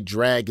and the way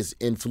drag has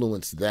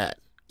influenced that.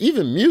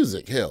 Even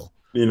music, hell.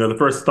 The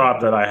first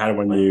thought that I had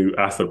when you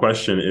asked the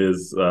question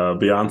is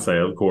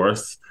Beyonce, of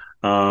course.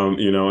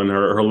 In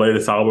her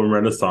latest album,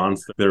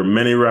 Renaissance, there are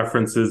many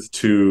references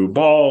to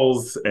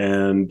balls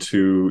and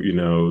to,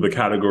 the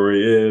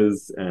category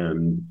is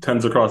and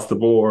tens across the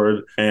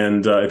board.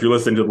 And if you're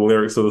listening to the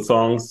lyrics of the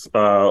songs,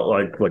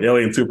 like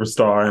Alien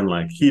Superstar and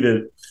like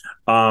Heated,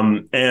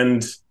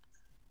 and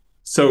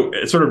so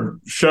it sort of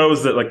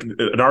shows that like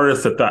an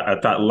artist at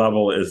that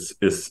level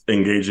is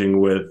engaging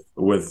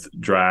with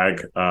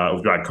drag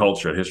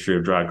culture, history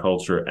of drag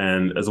culture,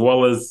 and as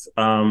well as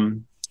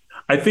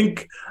I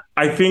think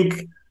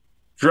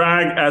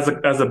drag as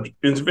a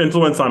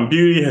influence on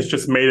beauty has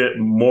just made it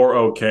more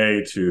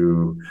okay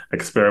to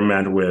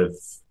experiment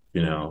with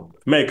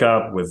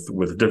makeup,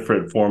 with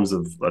different forms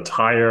of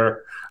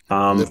attire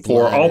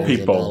for all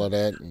people. All of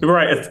that.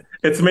 Right.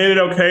 It's made it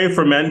okay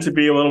for men to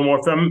be a little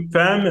more femme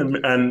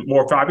and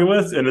more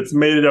fabulous, and it's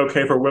made it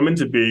okay for women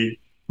to be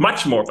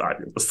much more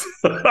fabulous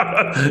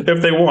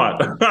if they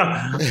want.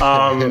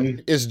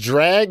 Is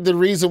drag the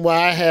reason why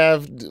I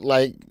have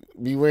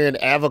be wearing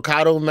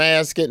avocado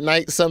mask at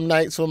night some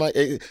nights for my?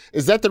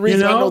 Is that the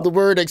reason I know the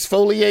word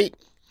exfoliate?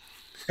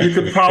 You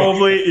could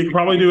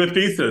probably do a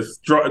thesis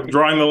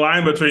drawing the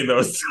line between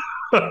those.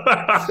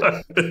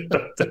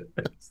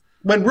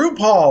 When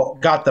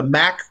RuPaul got the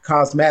MAC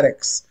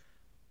Cosmetics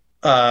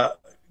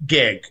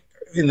gig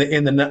in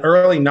the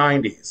early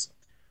 90s,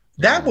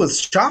 that was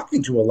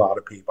shocking to a lot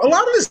of people. A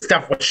lot of this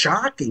stuff was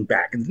shocking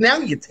back, and now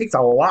it takes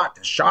a lot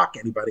to shock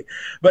anybody.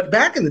 But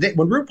back in the day,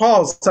 when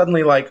RuPaul is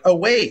suddenly like, oh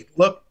wait,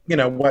 look,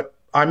 what,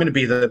 I'm going to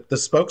be the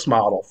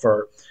spokesmodel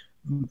for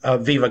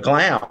Viva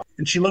Glam,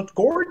 and she looked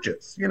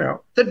gorgeous.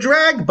 The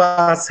drag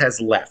bus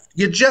has left.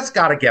 You just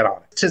got to get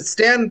on it. To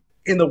stand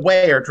in the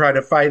way or try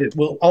to fight it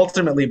will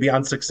ultimately be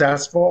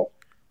unsuccessful.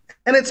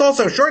 And it's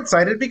also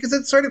short-sighted because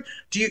it's sort of,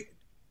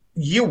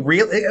 you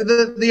really,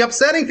 the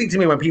upsetting thing to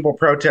me when people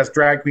protest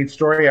Drag Queen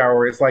Story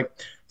Hour is like,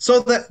 so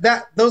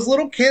that those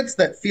little kids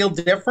that feel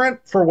different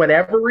for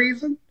whatever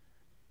reason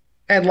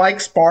and like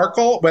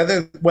sparkle,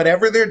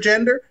 whatever their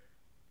gender,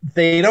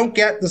 they don't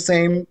get the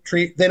same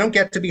treat. They don't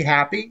get to be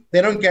happy.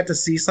 They don't get to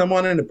see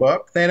someone in a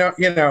book. They don't,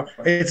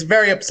 it's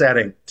very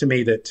upsetting to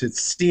me to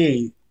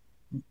see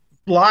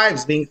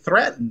lives being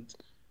threatened,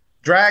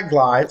 drag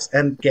lives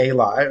and gay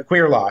lives,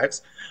 queer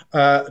lives,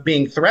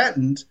 being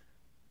threatened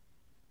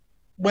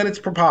when it's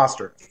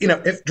preposterous.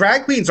 If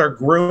drag queens are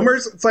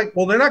groomers, it's like,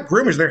 well, they're not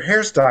groomers, they're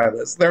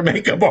hairstylists, they're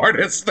makeup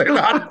artists. They're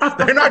not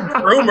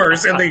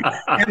groomers in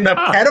the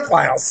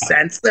pedophile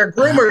sense. They're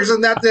groomers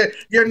in that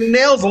your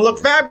nails will look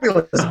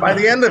fabulous by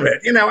the end of it.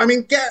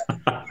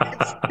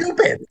 It's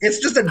stupid. It's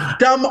just a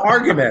dumb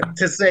argument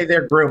to say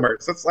they're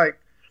groomers. It's like,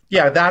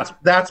 yeah,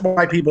 that's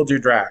why people do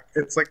drag.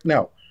 It's like,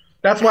 no.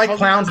 That's why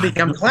clowns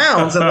become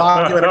clowns and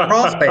lock you in a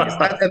crawl space,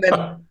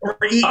 or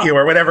eat you,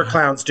 or whatever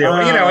clowns do. Those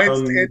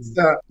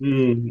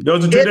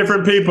are two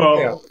different people.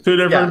 Yeah. Two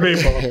different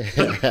people.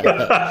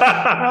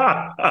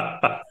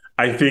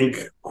 I think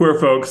queer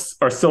folks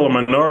are still a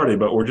minority,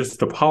 but we're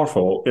just a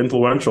powerful,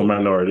 influential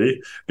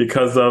minority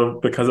because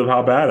of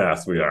how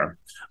badass we are.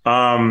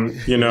 I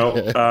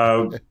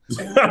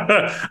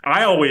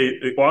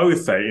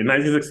always say in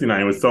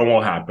 1969 when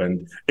Stonewall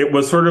happened, it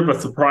was sort of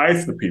a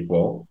surprise to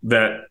people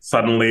that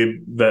suddenly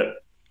that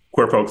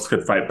queer folks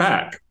could fight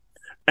back.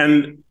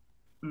 And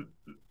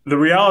the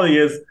reality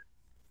is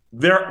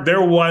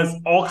there was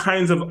all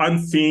kinds of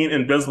unseen,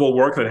 invisible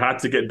work that had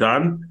to get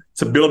done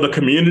to build a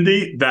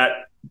community that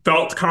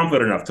felt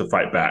confident enough to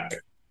fight back.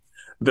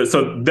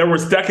 So there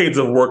was decades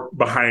of work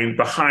behind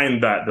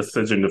that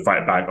decision to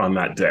fight back on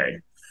that day.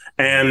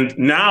 And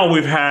now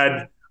we've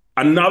had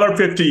another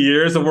 50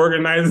 years of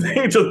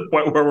organizing to the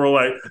point where we're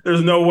like,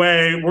 there's no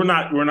way, we're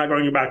not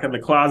going back in the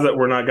closet.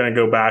 We're not going to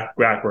go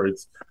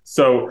backwards.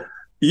 So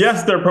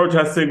yes, they're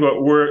protesting,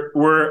 but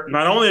we're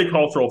not only a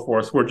cultural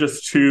force, we're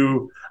just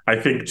too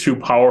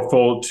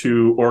powerful,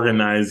 too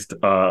organized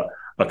a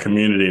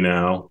community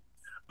now.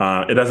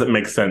 It doesn't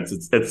make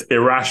sense. It's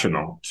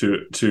irrational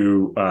to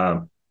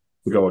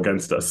go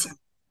against us.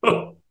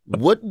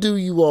 What do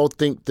you all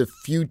think the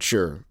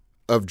future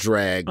of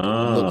drag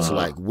looks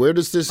like? Where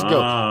does this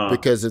go?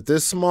 Because if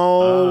this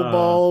small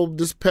ball,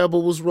 this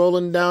pebble was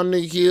rolling down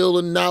the hill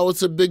and now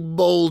it's a big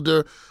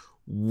boulder,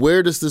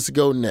 where does this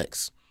go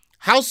next?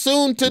 How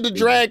soon to the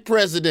drag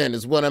president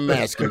is what I'm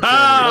asking.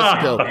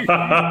 Let's go.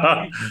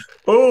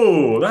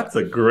 Oh, that's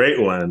a great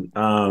one.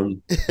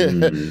 Do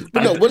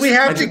we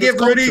have to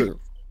give Rudy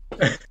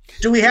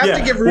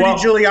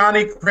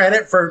Giuliani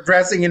credit for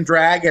dressing in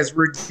drag as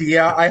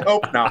Rudia? I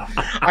hope not.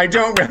 I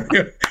don't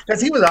really,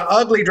 because he was an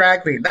ugly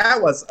drag queen.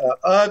 That was an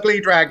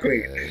ugly drag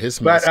queen. His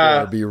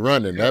mascara be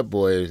running. That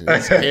boy,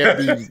 his hair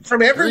be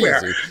from everywhere.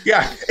 Crazy.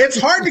 Yeah, it's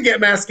hard to get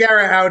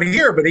mascara out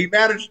here, but he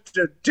managed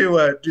to do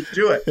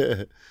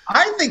it.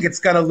 I think it's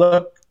going to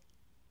look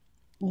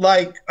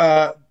like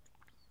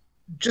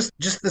just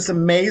this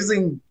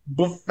amazing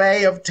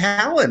buffet of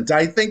talent.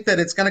 I think that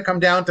it's going to come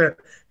down to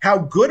how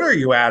good are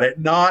you at it,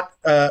 not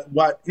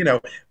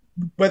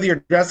whether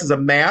you're dressed as a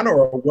man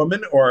or a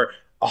woman or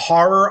a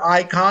horror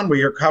icon where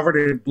you're covered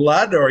in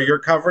blood or you're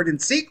covered in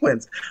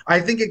sequins. I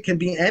think it can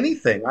be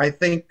anything. I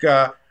think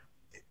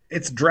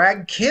it's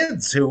drag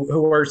kids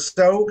who are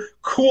so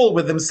cool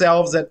with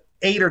themselves at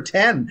 8 or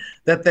 10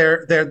 that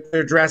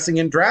they're dressing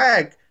in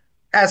drag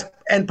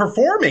and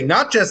performing,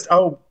 not just,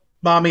 oh,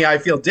 mommy, I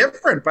feel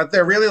different, but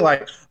they're really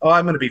like, oh,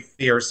 I'm going to be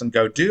fierce and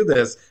go do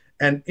this.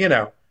 And,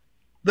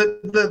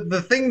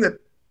 the thing that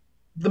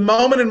the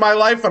moment in my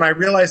life when I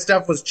realized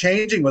stuff was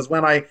changing was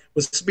when I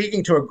was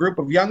speaking to a group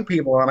of young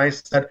people and I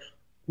said,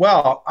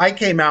 well, I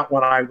came out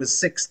when I was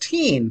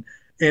 16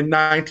 in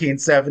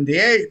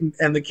 1978.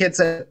 And the kid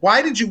said,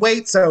 why did you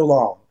wait so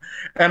long?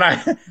 And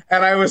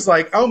I was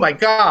like, oh my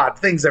God,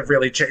 things have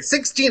really changed.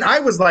 16, I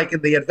was like in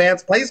the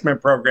advanced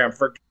placement program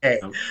for gay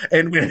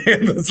in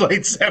the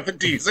late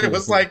 70s. It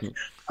was like,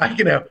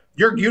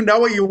 you're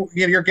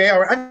gay.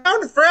 I've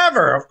known it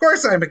forever. Of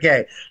course I'm a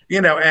gay,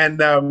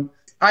 and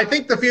I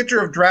think the future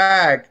of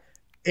drag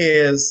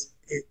is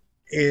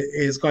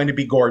going to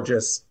be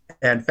gorgeous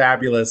and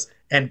fabulous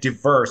and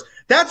diverse.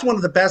 That's one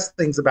of the best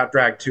things about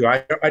drag too.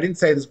 I didn't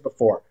say this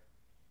before.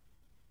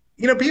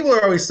 People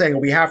are always saying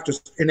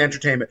in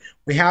entertainment,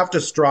 we have to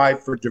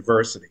strive for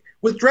diversity.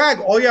 With drag,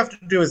 all you have to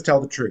do is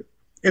tell the truth.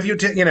 If you,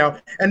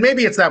 and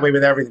maybe it's that way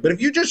with everything, but if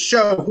you just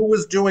show who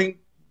was doing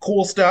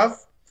cool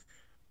stuff,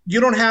 you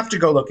don't have to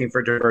go looking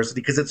for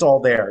diversity because it's all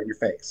there in your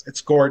face.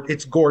 It's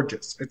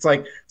gorgeous. It's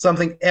like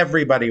something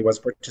everybody was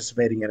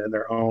participating in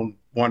their own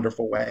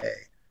wonderful way.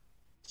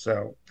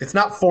 So it's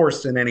not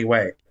forced in any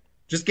way.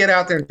 Just get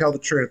out there and tell the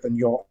truth, and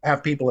you'll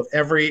have people of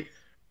every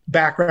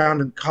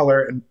background and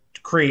color and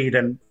creed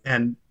and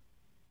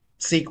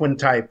sequin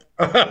type,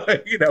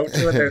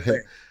 doing their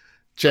thing.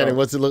 Channing,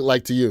 what's it look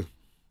like to you?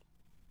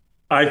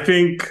 I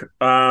think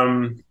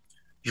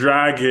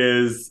drag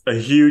is a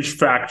huge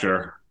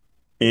factor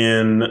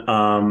in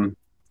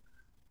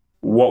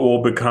what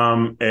will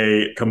become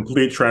a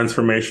complete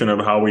transformation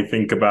of how we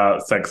think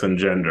about sex and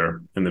gender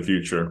in the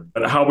future.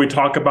 But how we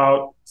talk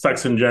about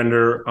sex and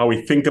gender, how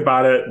we think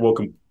about it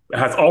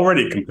has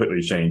already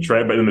completely changed,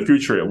 right? But in the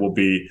future, it will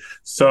be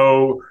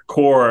so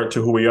core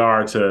to who we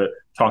are to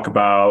talk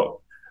about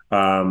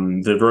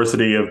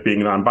diversity of being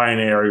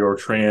non-binary or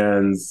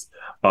trans,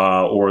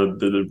 or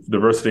the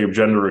diversity of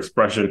gender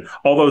expression.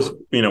 All those,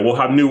 we'll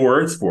have new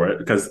words for it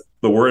because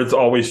the words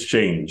always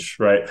change,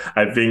 right?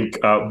 I think,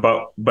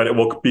 but it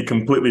will be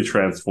completely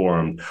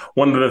transformed.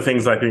 One of the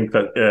things I think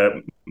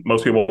that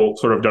most people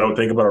sort of don't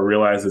think about or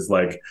realize is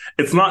like,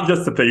 it's not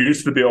just that there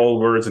used to be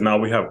old words and now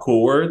we have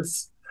cool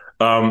words.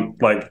 In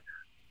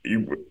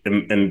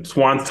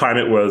Swan's time,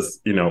 it was,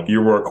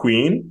 you were a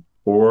queen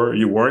or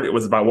you weren't. It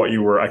was about what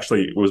you were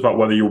it was about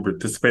whether you were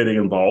participating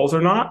in balls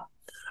or not,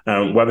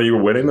 whether you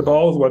were winning the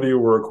balls, whether you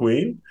were a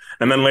queen.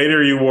 And then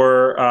later you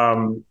were,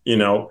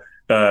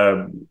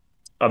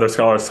 other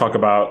scholars talk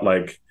about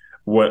like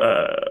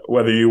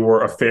whether you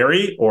were a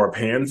fairy or a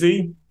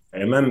pansy.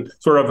 And then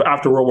sort of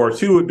after World War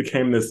II, it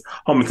became this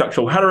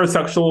homosexual,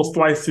 heterosexual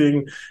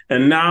slicing.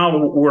 And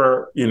now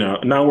we're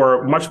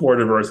much more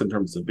diverse in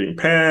terms of being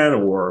pan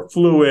or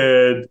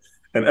fluid.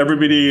 And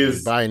everybody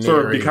is binary.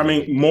 Sort of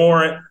becoming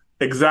more,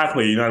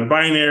 exactly,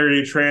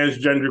 binary,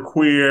 transgender,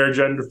 queer,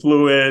 gender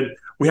fluid.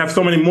 We have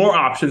so many more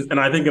options.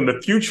 And I think in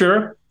the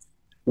future,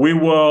 we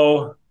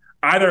will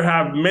either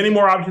have many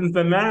more options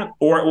than that,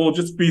 or it will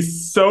just be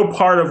so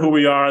part of who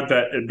we are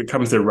that it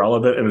becomes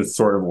irrelevant in a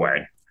sort of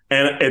way.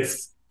 And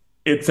it's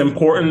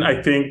important, I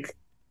think,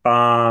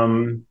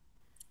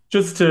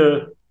 just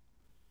to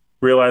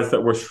realize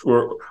that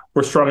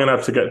we're strong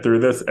enough to get through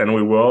this, and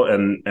we will.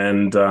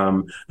 And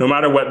no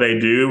matter what they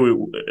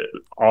do,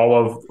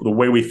 all of the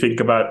way we think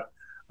about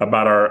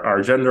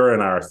our gender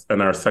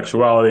and our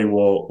sexuality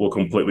will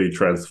completely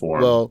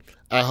transform. Well,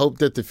 I hope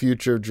that the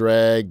future of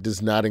drag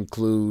does not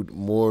include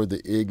more of the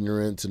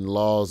ignorance and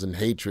laws and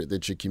hatred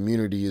that your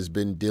community has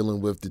been dealing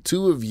with. The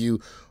two of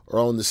you are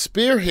on the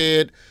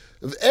spearhead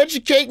of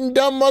educating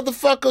dumb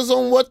motherfuckers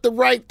on what the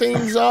right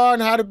things are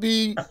and how to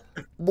be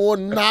more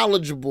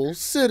knowledgeable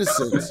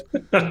citizens.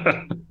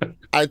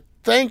 I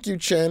thank you,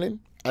 Channing.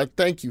 I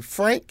thank you,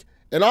 Frank.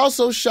 And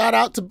also shout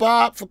out to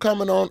Bob for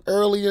coming on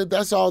earlier.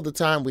 That's all the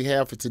time we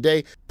have for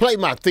today. Play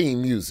my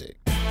theme music.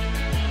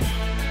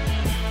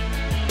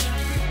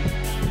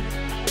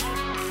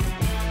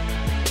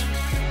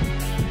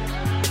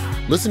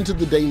 Listen to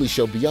The Daily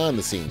Show Beyond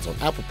the Scenes on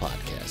Apple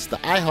Podcasts, the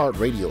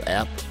iHeartRadio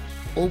app,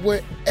 or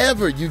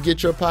wherever you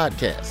get your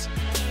podcasts.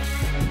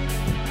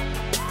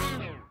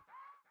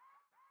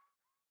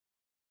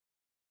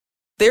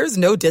 There's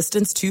no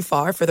distance too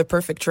far for the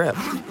perfect trip.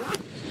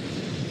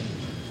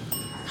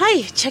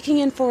 Hi, checking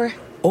in for...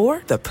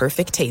 Or the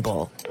perfect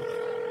table.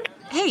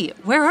 Hey,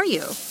 where are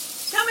you?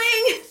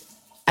 Coming!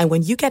 And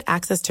when you get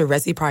access to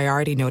Resi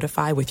Priority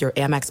Notify with your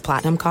Amex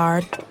Platinum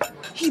card...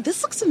 Hey,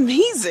 this looks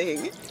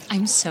amazing.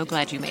 I'm so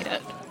glad you made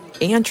it.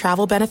 And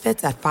travel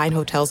benefits at fine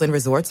hotels and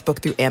resorts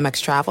booked through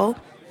Amex Travel,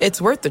 it's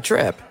worth the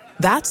trip.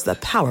 That's the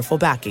powerful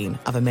backing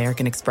of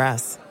American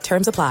Express.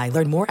 Terms apply.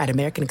 Learn more at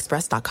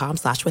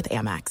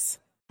americanexpress.com/withAmex.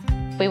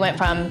 We went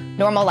from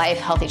normal life,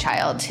 healthy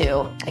child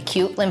to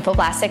acute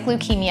lymphoblastic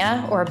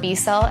leukemia or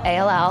B-cell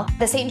ALL.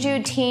 The St.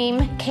 Jude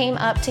team came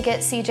up to get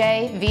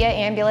CJ via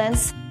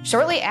ambulance.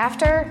 Shortly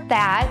after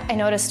that, I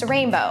noticed a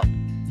rainbow.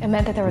 It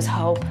meant that there was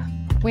hope.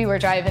 We were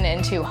driving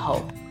into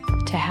hope.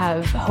 To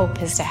have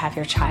hope is to have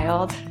your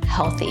child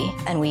healthy,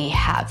 and we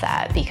have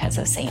that because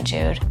of St.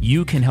 Jude.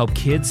 You can help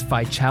kids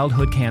fight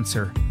childhood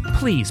cancer.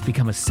 Please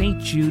become a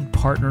St. Jude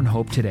Partner in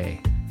Hope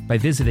today by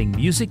visiting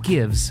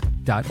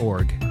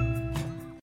musicgives.org.